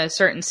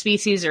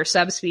species or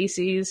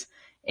subspecies,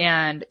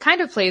 and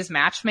kind of plays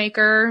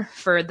matchmaker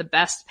for the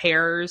best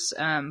pairs,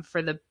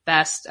 for the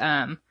best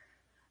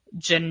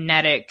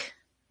genetic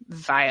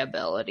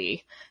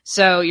viability.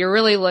 So you're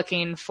really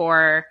looking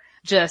for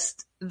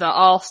just the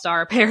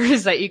all-star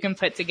pairs that you can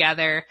put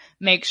together,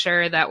 make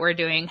sure that we're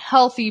doing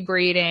healthy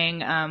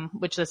breeding,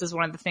 which this is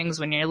one of the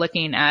things when you're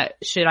looking at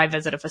should I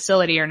visit a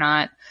facility or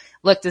not,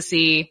 look to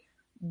see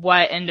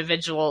what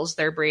individuals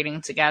they're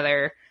breeding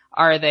together.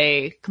 Are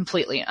they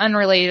completely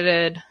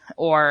unrelated,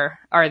 or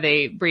are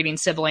they breeding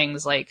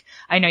siblings? Like,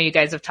 I know you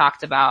guys have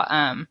talked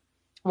about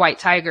white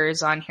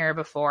tigers on here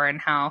before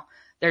and how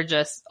they're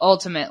just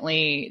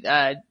ultimately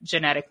a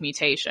genetic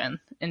mutation.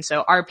 And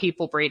so are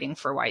people breeding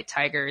for white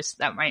tigers?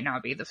 That might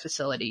not be the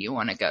facility you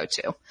want to go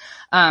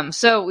to.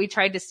 So we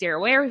tried to steer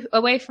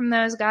away from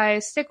those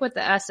guys, stick with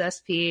the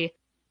SSP,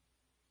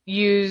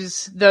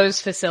 use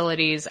those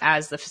facilities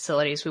as the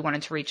facilities we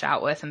wanted to reach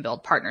out with and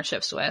build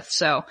partnerships with.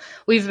 So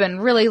we've been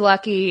really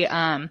lucky.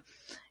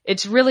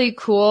 It's really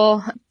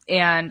cool.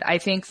 And I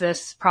think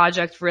this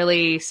project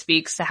really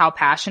speaks to how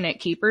passionate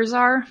keepers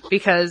are,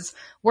 because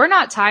we're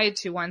not tied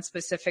to one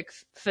specific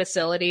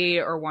facility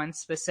or one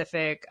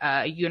specific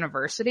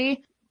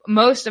university.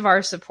 Most of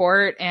our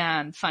support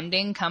and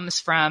funding comes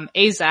from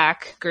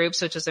AZAC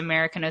groups, which is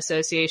American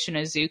Association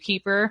of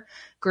Zookeeper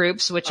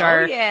groups, which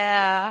are...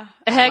 yeah.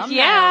 Heck I'm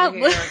yeah. over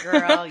here,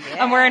 girl.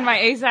 Yeah. I'm wearing my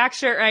AZAC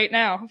shirt right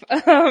now.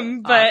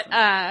 Awesome.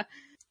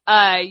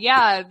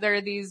 Yeah, there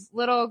are these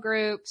little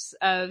groups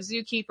of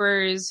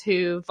zookeepers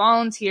who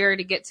volunteer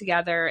to get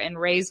together and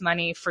raise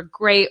money for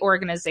great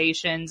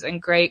organizations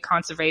and great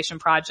conservation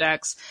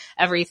projects.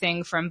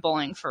 Everything from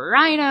Bowling for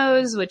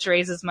Rhinos, which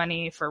raises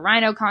money for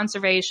rhino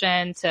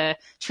conservation, to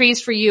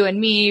Trees for You and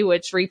Me,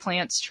 which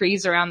replants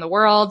trees around the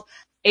world.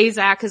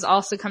 AZAC has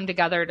also come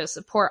together to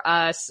support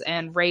us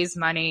and raise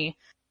money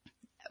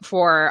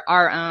for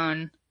our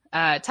own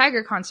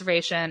tiger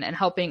conservation and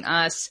helping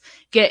us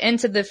get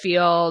into the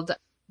field,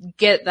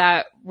 get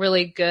that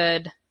really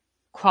good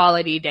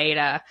quality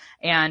data.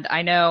 And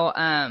I know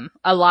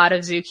a lot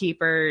of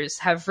zookeepers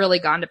have really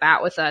gone to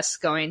bat with us,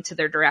 going to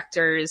their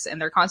directors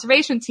and their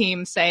conservation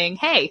team saying,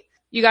 hey,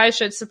 you guys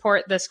should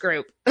support this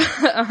group.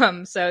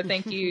 So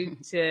thank you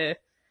to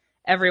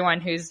everyone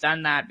who's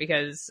done that,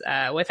 because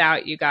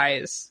without you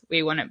guys,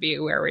 we wouldn't be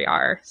where we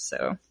are.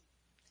 So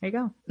there you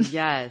go.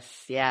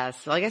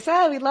 Yes. Like I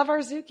said, we love our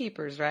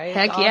zookeepers, right?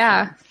 Heck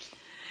yeah.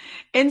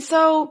 And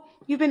so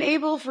you've been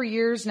able for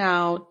years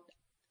now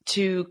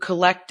to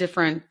collect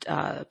different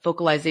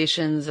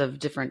vocalizations of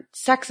different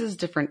sexes,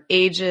 different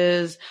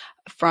ages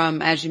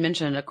from, as you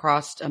mentioned,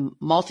 across a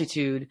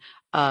multitude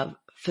of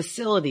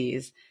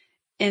facilities.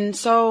 And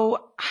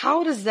so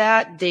how does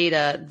that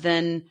data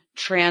then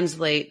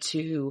translate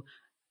to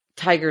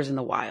tigers in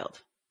the wild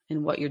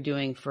and what you're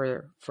doing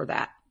for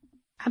that?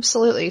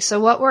 Absolutely. So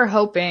what we're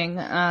hoping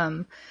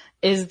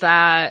is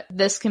that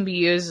this can be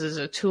used as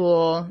a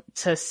tool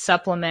to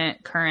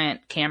supplement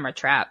current camera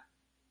trap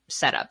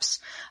setups.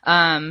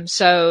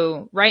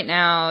 So right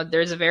now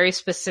there's a very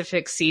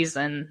specific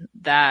season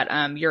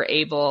that you're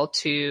able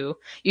to,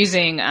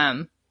 using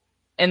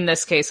in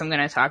this case I'm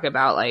going to talk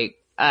about like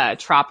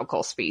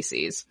tropical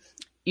species.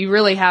 You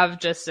really have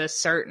just a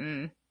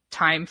certain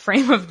time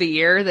frame of the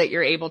year that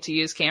you're able to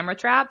use camera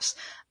traps.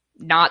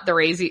 Not the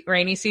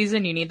rainy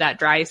season. You need that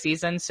dry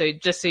season. So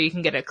just so you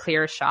can get a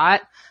clear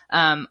shot.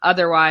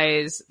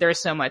 Otherwise there's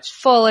so much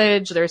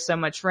foliage, there's so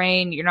much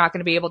rain, you're not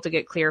going to be able to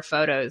get clear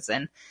photos.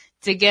 And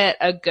to get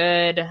a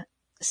good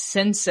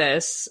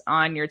census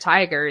on your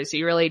tigers,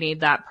 you really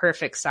need that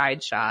perfect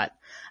side shot.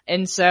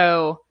 And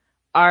so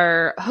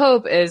our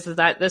hope is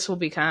that this will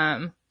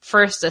become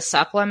first a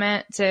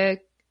supplement to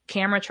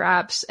camera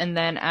traps. And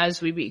then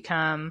as we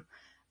become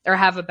or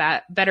have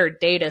a better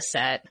data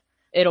set,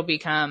 it'll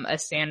become a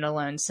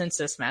standalone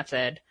census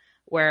method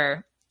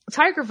where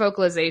tiger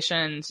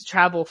vocalizations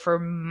travel for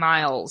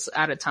miles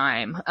at a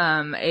time.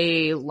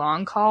 A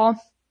long call,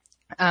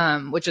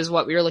 which is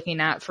what we were looking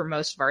at for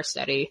most of our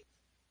study,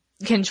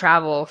 can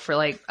travel for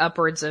like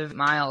upwards of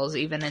miles,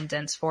 even in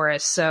dense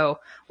forests. So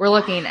we're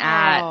looking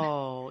at,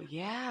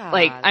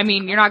 like, I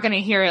mean, you're not going to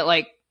hear it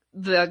like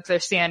they're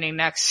standing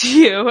next to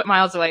you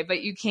miles away,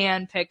 but you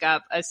can pick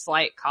up a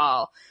slight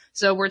call.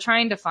 So we're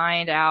trying to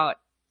find out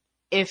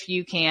if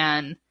you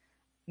can,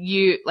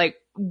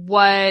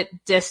 what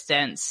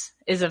distance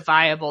is a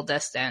viable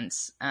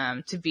distance,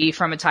 to be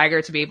from a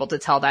tiger to be able to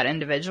tell that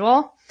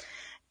individual.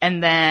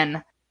 And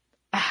then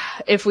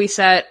if we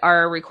set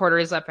our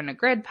recorders up in a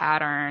grid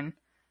pattern,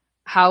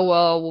 how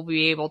well we'll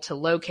be able to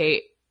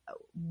locate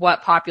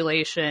what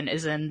population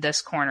is in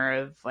this corner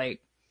of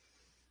like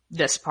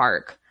this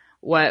park.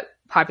 What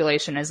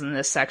population is in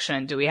this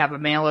section? Do we have a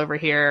male over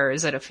here?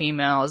 Is it a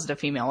female? Is it a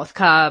female with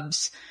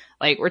cubs?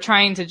 Like, we're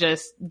trying to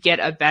just get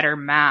a better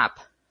map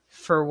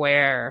for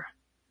where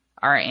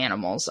our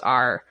animals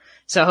are.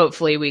 So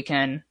hopefully we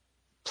can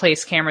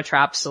place camera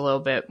traps a little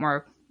bit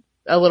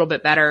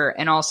better,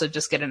 and also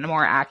just get a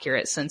more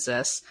accurate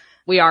census.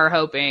 We are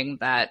hoping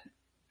that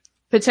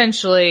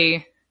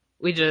potentially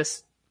we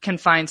just can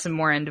find some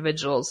more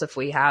individuals if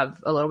we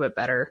have a little bit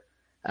better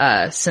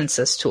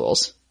census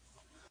tools.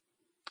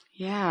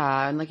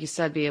 Yeah, and like you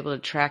said, be able to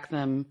track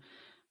them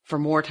for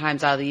more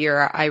times out of the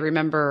year. I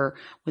remember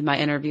with my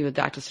interview with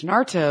Dr.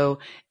 Sunarto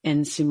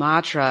in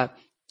Sumatra,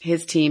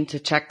 his team, to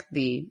check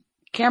the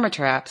camera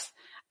traps,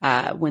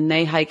 when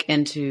they hike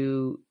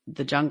into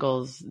the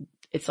jungles,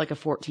 it's like a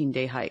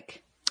 14-day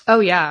hike. Oh,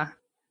 yeah.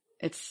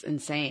 It's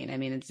insane. I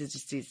mean, it's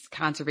just these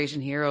conservation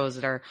heroes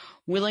that are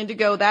willing to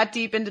go that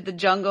deep into the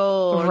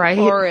jungle or the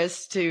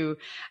forest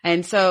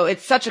and so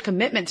it's such a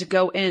commitment to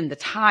go in, the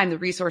time, the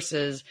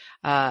resources,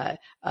 of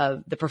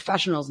the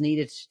professionals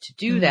needed to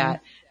do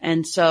that.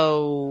 And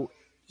so,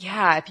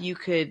 yeah, if you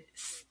could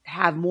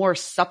have more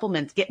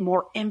supplements, get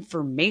more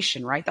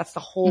information, right? That's the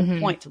whole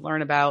point, to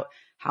learn about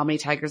how many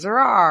tigers there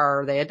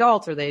are. Are they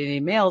adults? Are they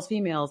males,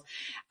 females?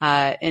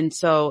 And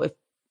so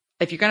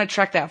if you're going to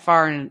trek that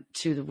far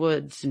into the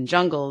woods and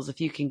jungles,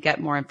 if you can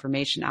get more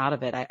information out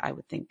of it, I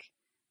would think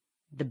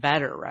the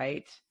better,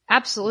 right?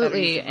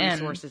 Absolutely. And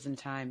resources and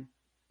time.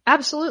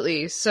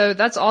 Absolutely. So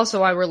that's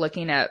also why we're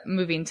looking at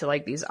moving to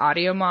like these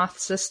audio moth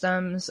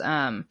systems.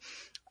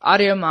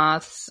 Audio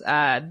moths,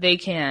 they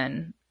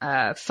can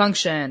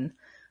function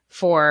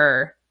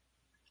for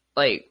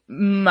like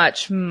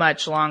much,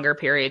 much longer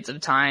periods of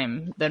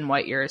time than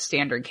what your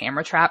standard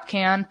camera trap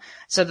can.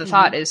 So the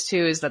thought is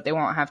that they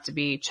won't have to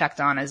be checked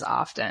on as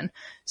often.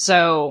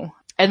 So,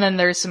 and then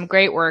there's some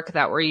great work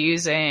that we're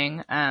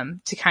using,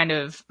 to kind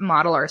of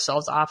model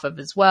ourselves off of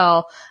as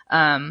well,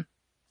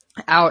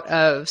 out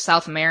of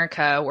South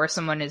America, where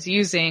someone is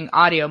using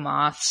audio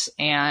moths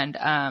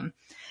and,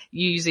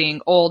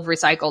 using old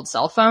recycled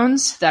cell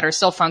phones that are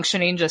still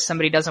functioning, just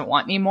somebody doesn't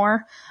want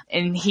anymore.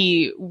 And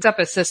he set up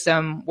a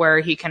system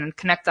where he can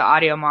connect the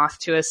audio moth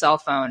to a cell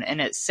phone,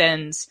 and it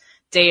sends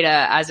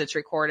data as it's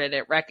recorded.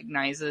 It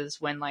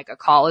recognizes when like a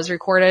call is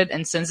recorded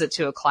and sends it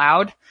to a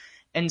cloud.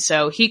 And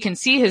so he can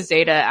see his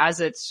data as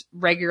it's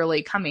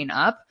regularly coming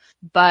up,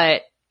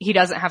 but he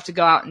doesn't have to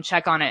go out and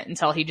check on it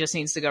until he just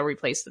needs to go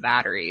replace the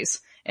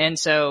batteries. And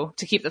so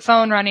to keep the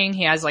phone running,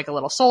 he has like a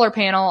little solar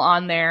panel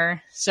on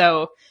there.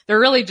 So they're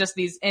really just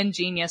these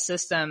ingenious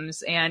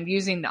systems, and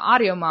using the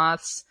audio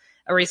moths,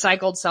 a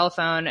recycled cell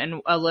phone,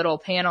 and a little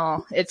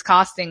panel, it's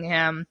costing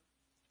him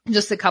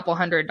just a couple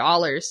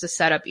 $100s to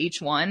set up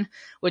each one,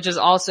 which is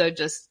also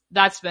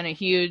that's been a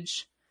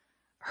huge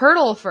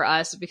hurdle for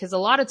us, because a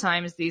lot of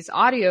times these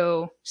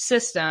audio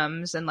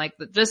systems and like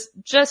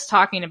just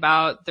talking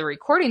about the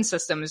recording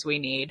systems we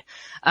need,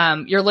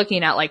 you're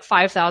looking at like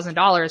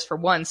 $5,000 for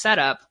one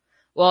setup.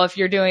 Well, if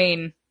you're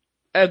doing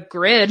a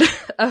grid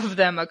of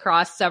them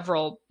across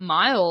several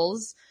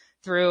miles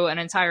through an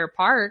entire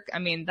park, I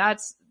mean,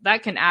 that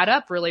can add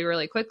up really,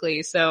 really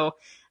quickly. So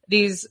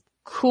these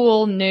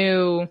cool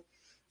new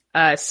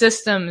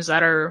systems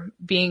that are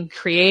being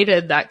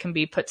created that can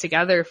be put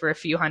together for a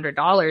few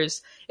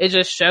 $100s, it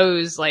just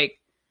shows like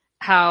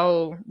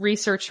how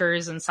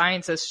researchers and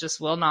scientists just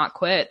will not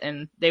quit,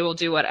 and they will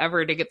do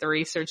whatever to get the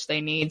research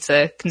they need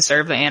to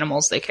conserve the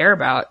animals they care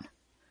about.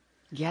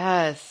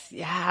 Yes.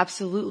 Yeah,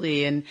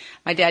 absolutely. And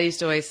my dad used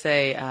to always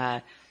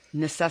say,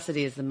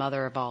 necessity is the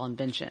mother of all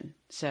invention.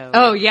 So,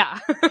 oh yeah.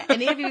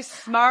 Any of you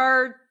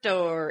smart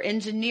or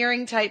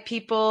engineering type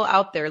people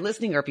out there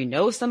listening, or if you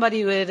know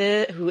somebody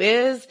who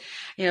is,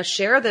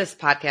 share this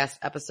podcast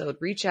episode,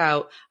 reach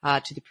out,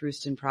 to the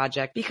Prusten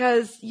Project,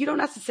 because you don't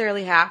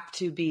necessarily have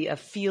to be a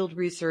field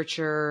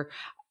researcher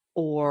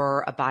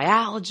or a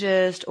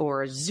biologist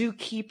or a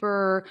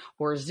zookeeper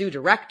or a zoo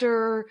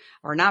director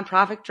or a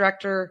nonprofit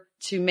director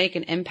to make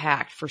an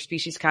impact for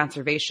species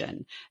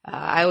conservation.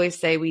 I always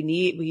say we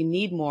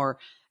need more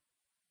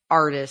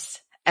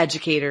artists,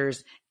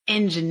 educators,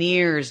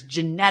 engineers,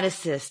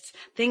 geneticists,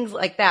 things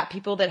like that,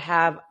 people that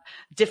have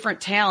different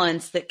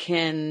talents that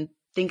can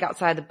think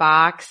outside the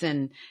box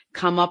and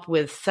come up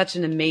with such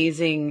an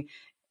amazing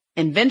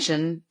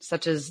invention,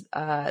 such as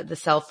the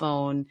cell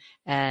phone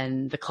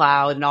and the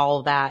cloud and all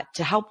of that,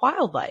 to help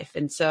wildlife.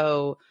 And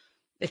so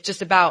it's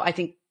just about, I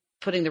think,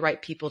 putting the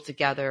right people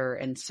together.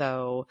 And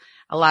so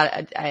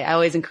I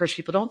always encourage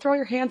people, don't throw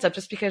your hands up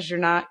just because you're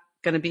not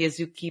going to be a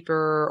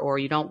zookeeper or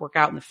you don't work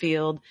out in the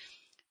field.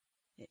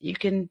 You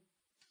can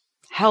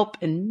help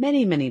in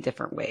many, many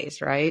different ways,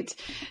 right?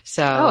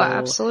 So. Oh,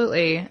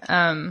 absolutely.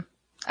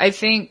 I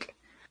think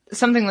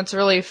something that's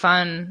really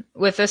fun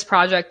with this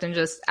project, and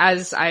just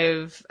as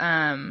I've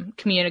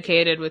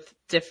communicated with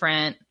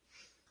different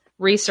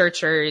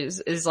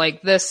researchers, is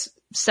like this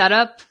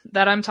setup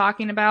that I'm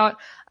talking about.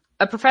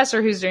 a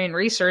professor who's doing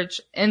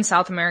research in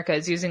South America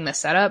is using the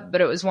setup,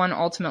 but it was one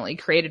ultimately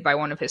created by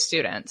one of his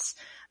students.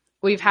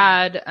 We've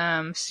had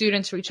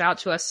students reach out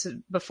to us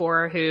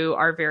before who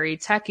are very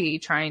techy,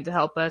 trying to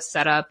help us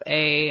set up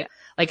an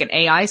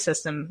AI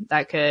system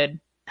that could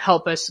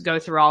help us go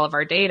through all of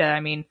our data. I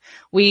mean,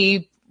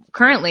 we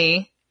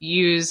currently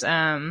use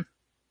a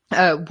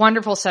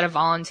wonderful set of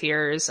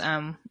volunteers.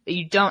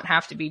 You don't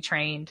have to be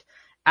trained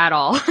at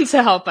all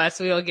to help us.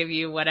 We will give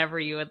you whatever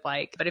you would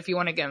like. But if you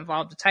want to get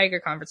involved with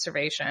tiger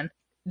conservation,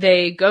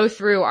 they go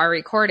through our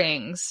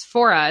recordings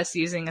for us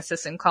using a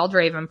system called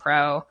Raven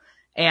Pro,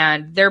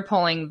 and they're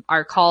pulling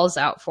our calls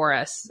out for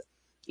us,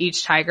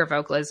 each tiger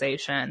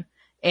vocalization.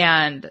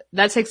 And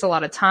that takes a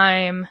lot of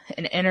time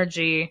and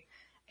energy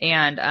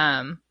and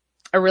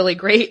a really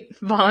great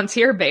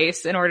volunteer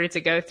base in order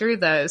to go through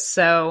those.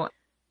 So,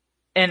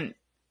 and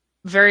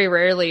very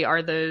rarely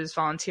are those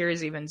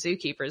volunteers even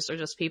zookeepers. They're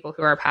just people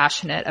who are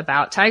passionate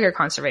about tiger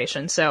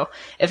conservation. So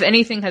if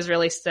anything has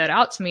really stood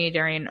out to me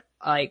during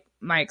like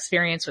my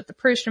experience with the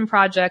Prusten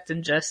project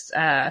and just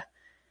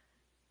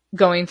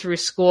going through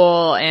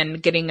school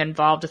and getting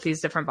involved with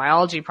these different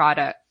biology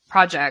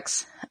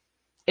projects,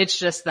 it's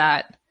just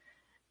that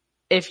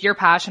if you're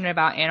passionate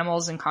about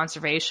animals and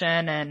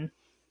conservation and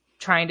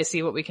trying to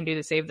see what we can do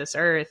to save this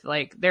earth,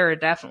 like there are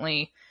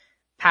definitely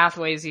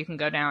pathways you can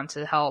go down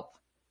to help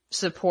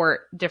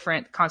support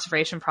different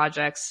conservation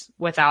projects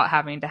without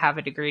having to have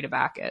a degree to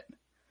back it.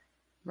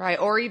 Right.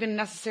 Or even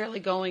necessarily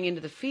going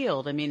into the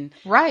field. I mean,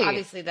 right.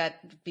 Obviously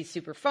that'd be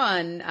super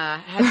fun.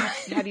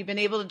 Have you been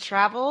able to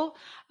travel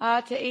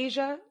to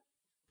Asia?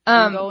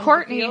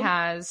 Courtney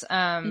has,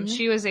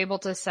 she was able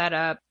to set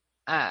up,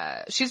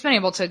 she's been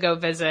able to go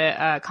visit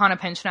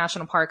Conopinch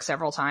National Park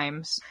several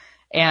times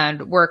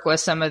and work with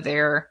some of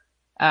their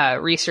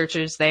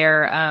researchers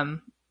there.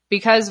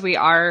 Because we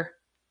are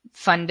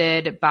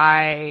funded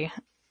by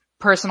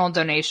personal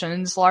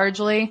donations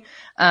largely,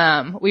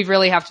 we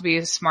really have to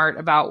be smart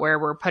about where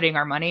we're putting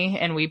our money,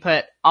 and we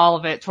put all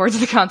of it towards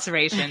the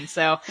conservation.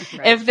 So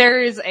right. If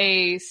there's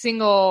a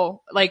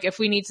single, like if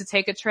we need to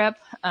take a trip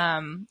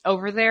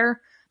over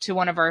there to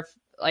one of our,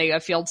 like a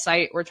field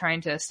site we're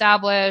trying to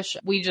establish,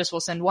 we just will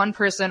send one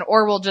person,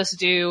 or we'll just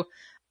do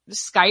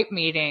Skype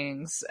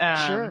meetings,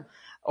 sure.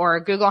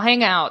 or Google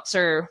Hangouts,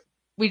 or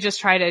we just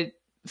try to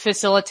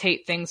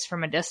facilitate things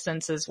from a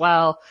distance as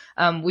well.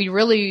 We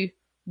really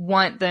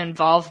want the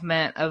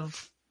involvement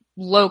of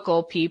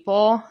local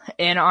people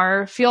in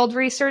our field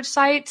research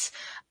sites.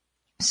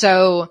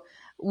 So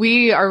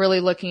we are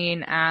really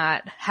looking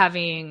at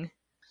having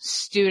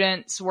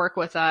students work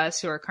with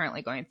us who are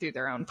currently going through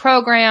their own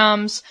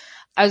programs,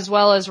 as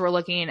well as we're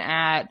looking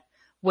at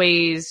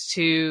ways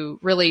to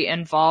really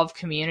involve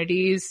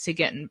communities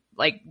to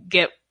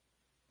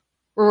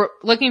we're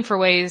looking for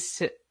ways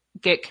to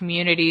get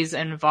communities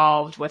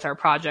involved with our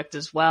project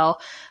as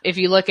well. If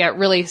you look at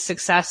really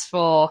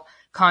successful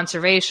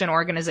conservation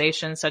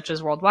organizations such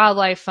as World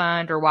Wildlife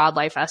Fund or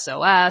Wildlife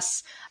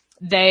SOS,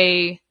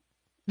 the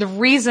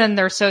reason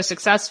they're so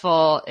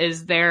successful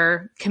is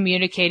they're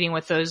communicating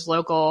with those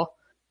local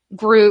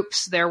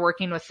groups. They're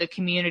working with the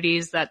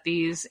communities that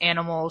these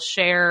animals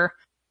share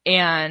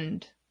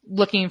and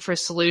looking for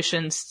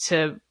solutions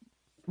to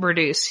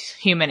reduce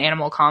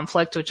human-animal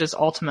conflict, which is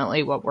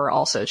ultimately what we're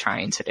also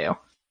trying to do.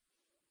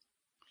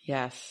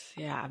 Yes.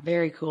 Yeah.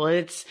 Very cool.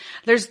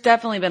 There's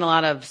definitely been a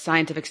lot of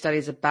scientific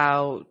studies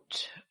about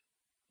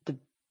the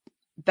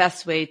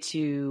best way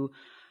to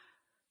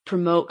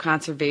promote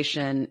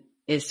conservation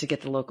is to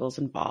get the locals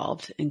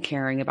involved in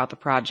caring about the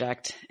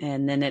project.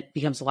 And then it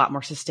becomes a lot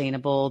more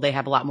sustainable. They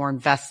have a lot more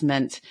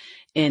investment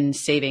in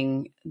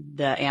saving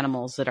the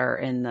animals that are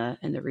in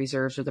the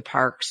reserves or the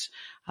parks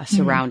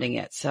surrounding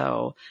it.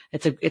 So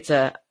it's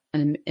a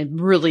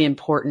really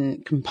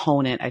important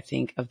component, I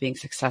think, of being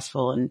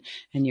successful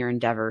in your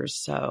endeavors.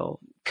 So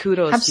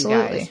kudos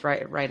Absolutely. to you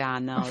guys. Right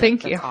on though.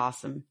 Thank you. That's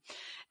awesome.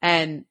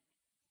 And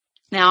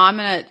now I'm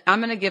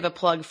going to give a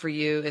plug for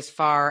you as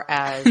far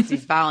as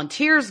these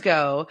volunteers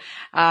go.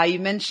 You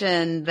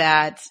mentioned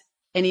that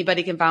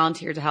anybody can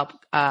volunteer to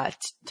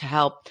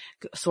help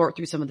sort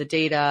through some of the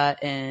data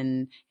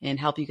and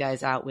help you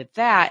guys out with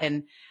that.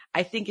 And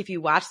I think if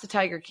you watch The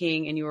Tiger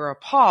King and you were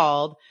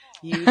appalled,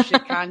 you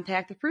should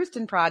contact the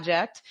Prusten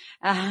Project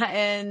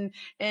and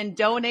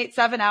donate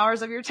 7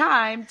 hours of your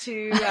time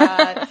to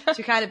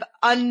kind of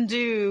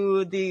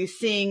undo the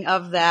seeing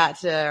of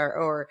that,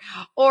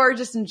 or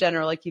just in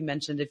general, like you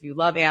mentioned, if you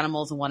love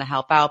animals and want to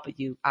help out, but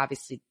you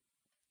obviously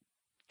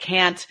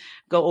can't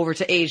go over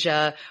to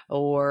Asia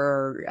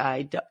or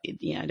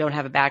don't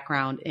have a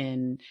background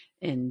in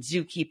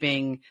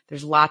zookeeping.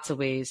 There's lots of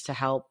ways to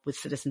help with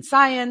citizen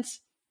science,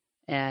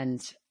 and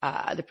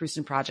the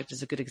Prusten Project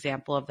is a good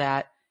example of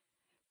that.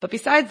 But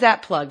besides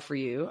that plug for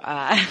you,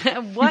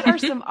 what are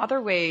some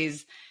other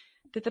ways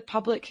that the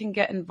public can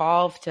get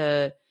involved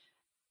to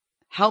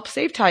help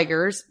save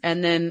tigers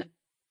and then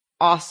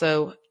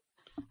also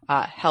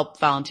help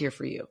volunteer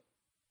for you?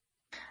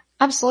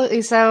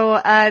 Absolutely.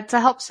 So to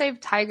help save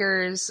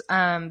tigers,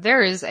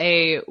 there is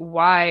a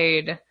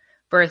wide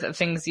birth of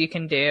things you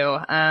can do.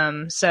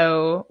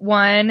 So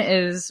one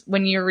is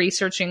when you're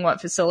researching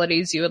what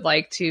facilities you would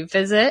like to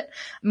visit,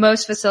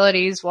 most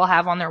facilities will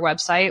have on their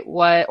website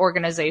what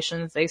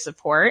organizations they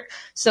support.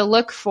 So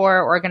look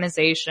for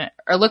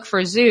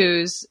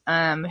zoos,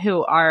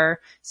 who are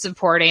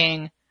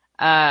supporting,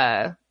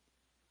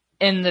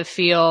 in the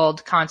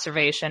field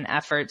conservation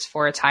efforts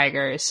for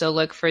tigers. So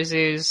look for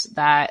zoos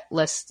that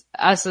list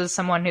us as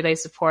someone who they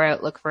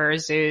support. Look for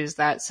zoos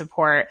that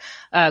support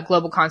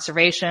Global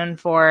Conservation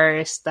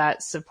Force,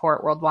 that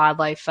support World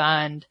Wildlife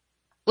Fund.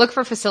 Look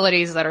for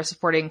facilities that are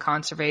supporting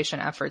conservation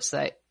efforts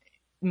that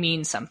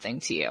mean something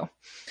to you.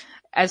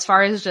 As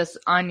far as just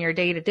on your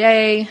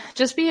day-to-day,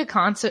 just be a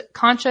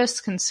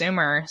conscious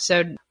consumer.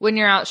 So when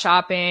you're out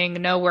shopping,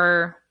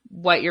 know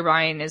what you're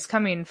buying is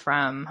coming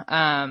from,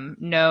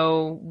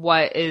 know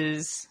what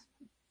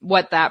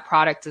that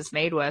product is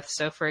made with.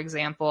 So for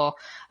example,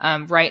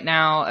 right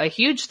now a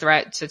huge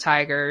threat to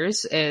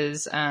tigers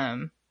is,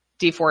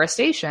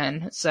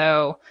 deforestation.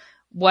 So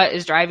what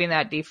is driving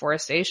that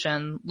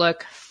deforestation?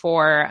 Look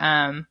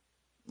for,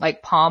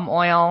 like palm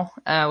oil,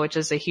 which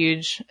is a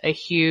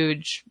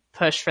huge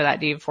push for that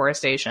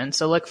deforestation.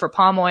 So look for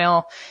palm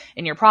oil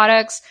in your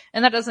products.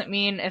 And that doesn't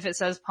mean if it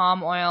says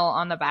palm oil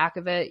on the back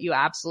of it, you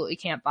absolutely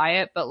can't buy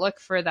it, but look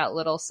for that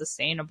little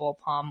sustainable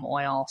palm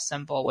oil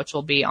symbol, which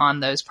will be on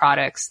those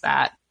products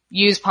that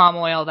use palm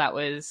oil that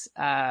was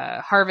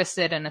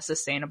harvested in a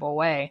sustainable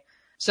way.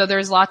 So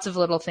there's lots of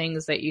little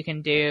things that you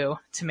can do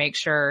to make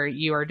sure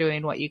you are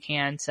doing what you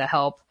can to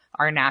help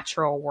our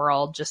natural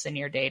world just in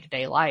your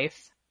day-to-day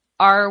life.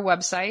 Our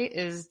website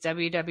is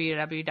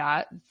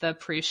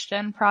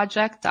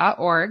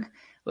www.theprustenproject.org.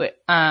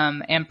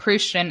 And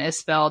Prusten is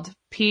spelled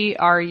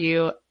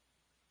Prusten.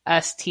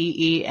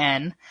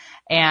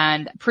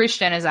 And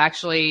Prusten is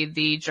actually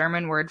the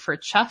German word for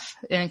chuff,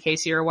 in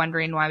case you were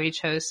wondering why we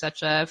chose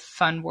such a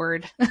fun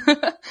word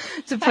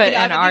to put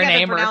in our name. I've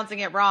been pronouncing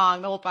it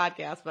wrong the whole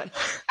podcast, but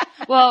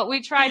well,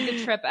 we tried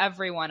to trip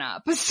everyone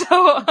up.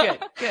 So good.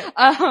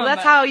 Well,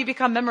 that's how you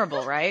become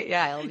memorable, right?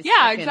 Yeah.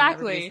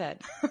 Exactly.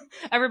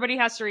 Everybody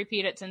has to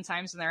repeat it 10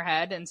 times in their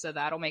head, and so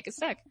that'll make it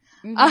stick.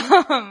 You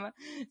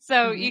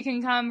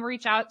can come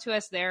reach out to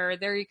us there.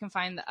 There you can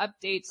find the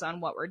updates on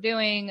what we're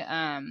doing,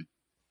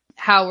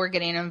 how we're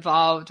getting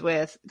involved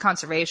with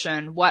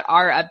conservation, what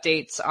our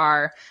updates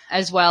are,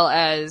 as well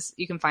as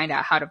you can find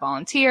out how to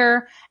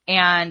volunteer.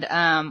 And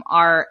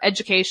our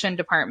education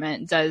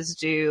department does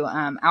do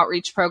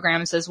outreach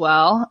programs as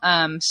well.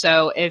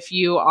 So if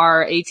you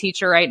are a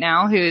teacher right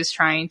now who is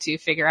trying to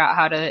figure out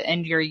how to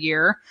end your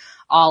year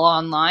all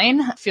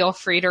online, feel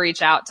free to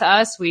reach out to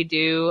us. We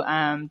do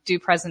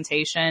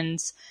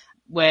presentations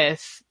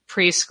with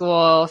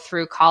preschool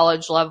through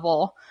college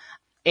level,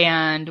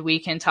 and we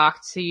can talk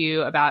to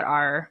you about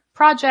our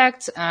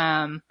project,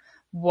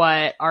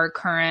 what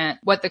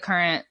the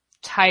current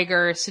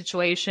tiger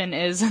situation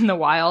is in the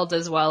wild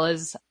as well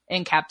as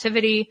in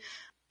captivity,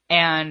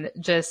 and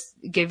just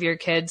give your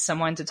kids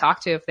someone to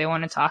talk to if they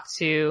want to talk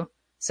to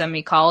some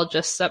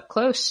ecologists up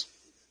close.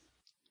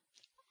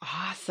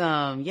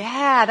 Awesome.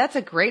 Yeah, that's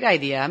a great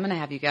idea. I'm going to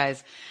have you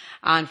guys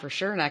on for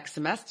sure next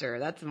semester.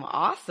 That's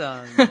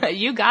awesome.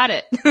 You got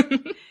it.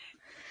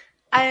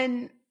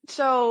 And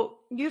so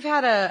you've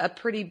had a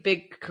pretty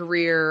big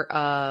career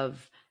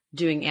of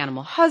doing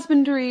animal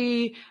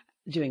husbandry,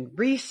 doing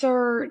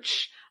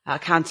research,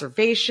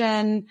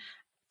 conservation.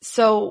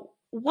 So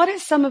what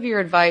is some of your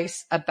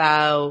advice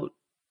about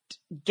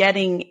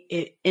getting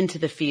it into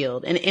the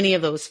field, in any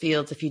of those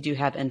fields, if you do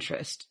have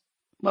interest?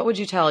 What would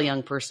you tell a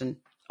young person?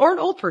 Or an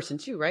old person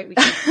too, right?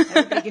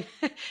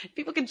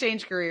 People can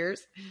change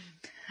careers.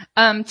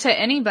 To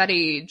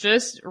anybody,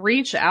 just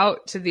reach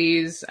out to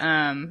these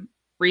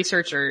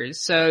researchers.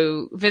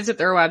 So visit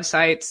their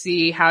website,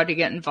 see how to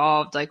get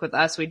involved. Like with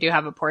us, we do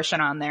have a portion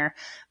on there.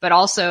 But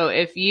also,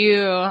 if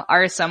you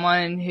are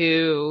someone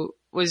who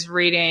was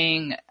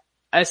reading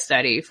a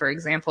study, for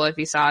example, if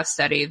you saw a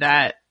study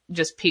that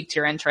just piqued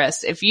your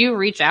interest, if you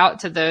reach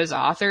out to those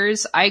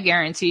authors, I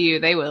guarantee you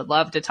they would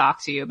love to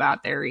talk to you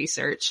about their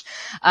research.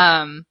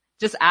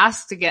 Just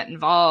ask to get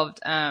involved.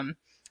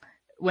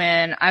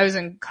 When I was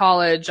in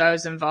college, I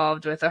was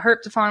involved with a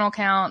herpetofaunal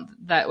count,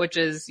 which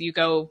is you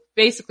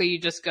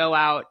just go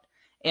out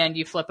and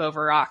you flip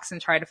over rocks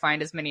and try to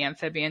find as many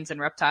amphibians and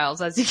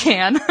reptiles as you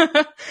can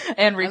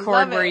and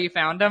record where you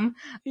found them.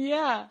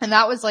 Yeah. And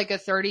that was like a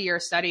 30-year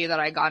study that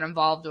I got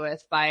involved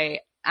with by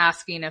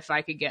asking if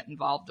I could get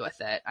involved with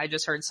it. I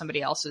just heard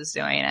somebody else was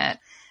doing it.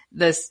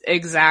 This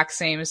exact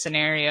same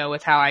scenario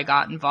with how I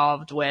got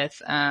involved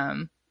with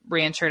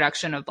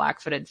reintroduction of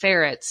black-footed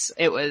ferrets.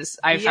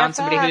 I found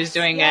somebody who's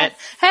doing it.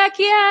 Heck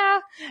yeah!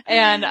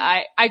 And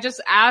I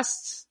just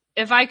asked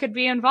if I could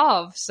be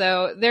involved.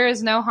 So there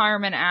is no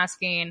harm in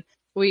asking.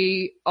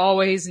 We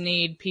always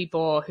need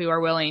people who are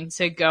willing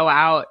to go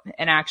out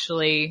and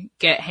actually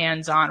get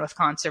hands-on with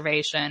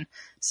conservation.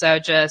 So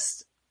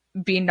just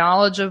be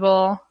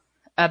knowledgeable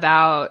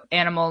about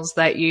animals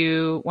that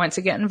you want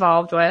to get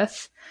involved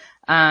with.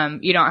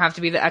 You don't have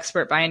to be the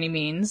expert by any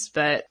means,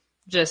 but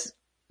just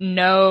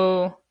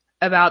know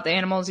about the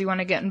animals you want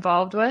to get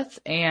involved with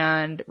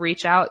and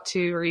reach out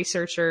to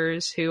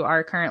researchers who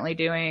are currently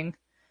doing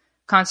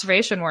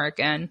conservation work,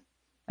 and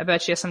I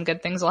bet you some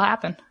good things will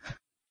happen.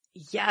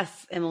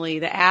 Yes, Emily,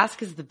 the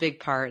ask is the big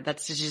part.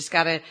 That's just, you just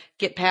got to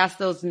get past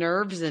those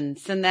nerves and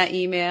send that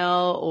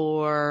email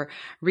or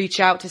reach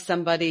out to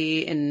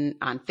somebody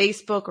on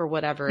Facebook or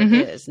whatever it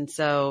is. And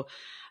so,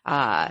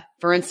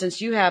 for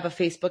instance, you have a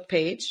Facebook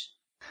page.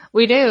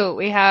 We do.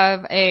 We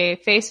have a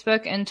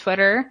Facebook and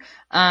Twitter.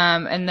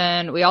 And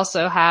then we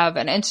also have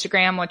an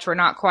Instagram, which we're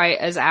not quite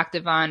as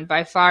active on.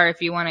 By far,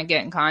 if you want to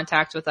get in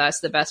contact with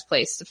us, the best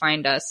place to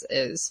find us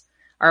is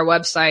our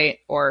website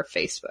or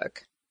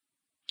Facebook.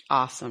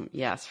 Awesome.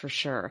 Yes, for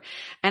sure.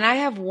 And I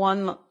have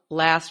one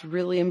last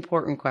really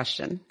important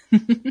question.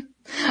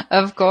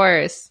 Of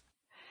course.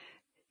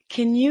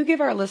 Can you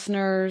give our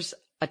listeners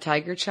a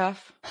tiger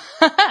chuff?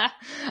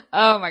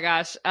 Oh my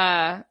gosh.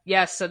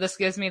 Yes. So this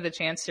gives me the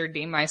chance to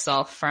redeem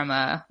myself from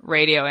a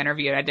radio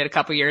interview I did a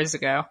couple years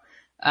ago.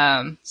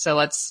 So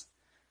let's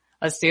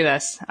do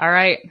this. All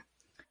right.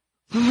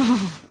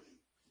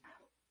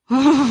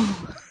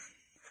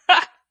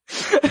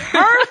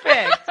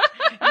 Perfect.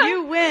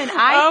 You win.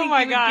 I think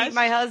my you would gosh. beat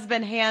my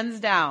husband hands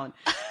down.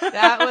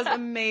 That was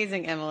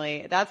amazing,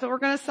 Emily. That's what we're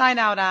going to sign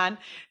out on,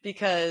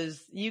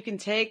 because you can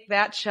take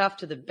that chuff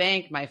to the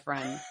bank, my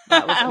friend.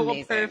 That was amazing.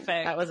 Well,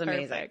 perfect. That was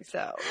amazing. Perfect.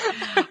 So,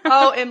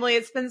 oh, Emily,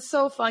 it's been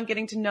so fun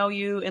getting to know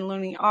you and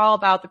learning all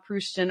about the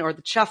Prusten or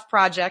the Chuff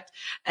Project.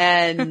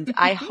 And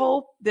I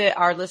hope that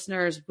our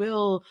listeners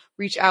will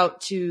reach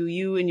out to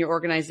you and your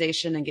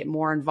organization and get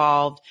more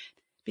involved,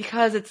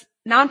 because it's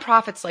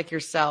nonprofits like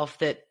yourself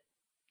that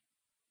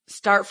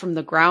start from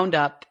the ground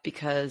up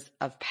because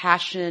of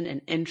passion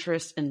and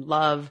interest and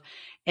love.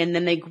 And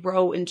then they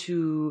grow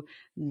into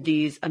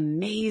these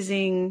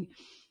amazing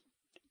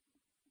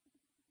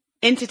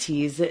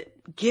entities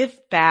that give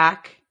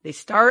back. They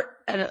start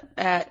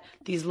at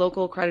these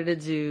local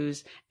accredited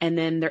zoos, and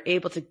then they're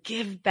able to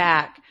give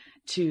back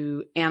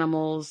to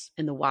animals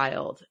in the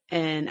wild.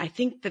 And I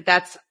think that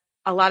that's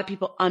a lot of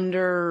people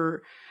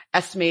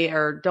underestimate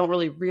or don't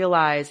really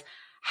realize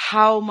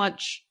how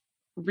much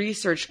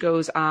research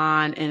goes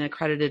on in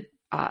accredited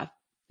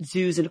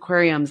zoos and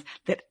aquariums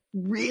that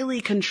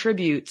really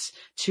contributes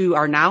to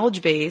our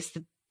knowledge base,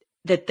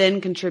 that then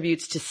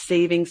contributes to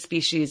saving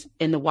species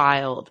in the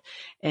wild.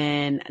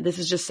 And this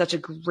is just such a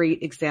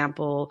great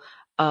example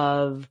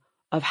of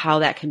how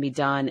that can be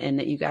done, and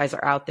that you guys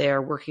are out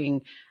there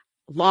working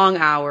long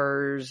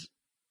hours,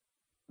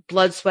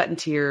 blood, sweat, and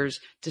tears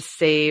to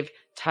save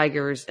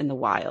tigers in the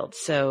wild.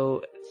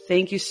 So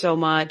thank you so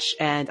much.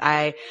 And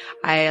I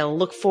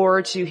look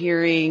forward to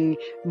hearing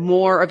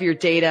more of your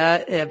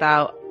data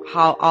about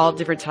how all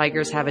different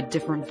tigers have a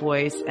different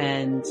voice.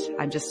 And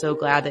I'm just so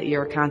glad that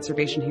you're a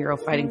conservation hero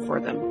fighting for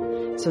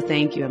them. So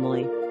thank you,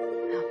 Emily.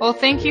 Well,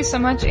 thank you so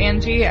much,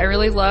 Angie. I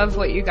really love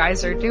what you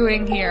guys are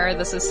doing here.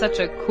 This is such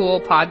a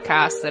cool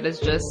podcast that is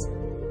just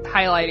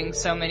highlighting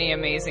so many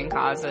amazing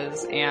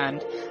causes.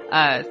 And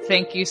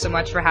thank you so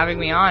much for having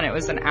me on. It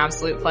was an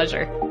absolute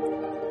pleasure.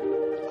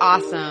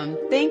 Awesome.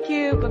 Thank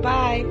you.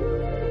 Bye-bye.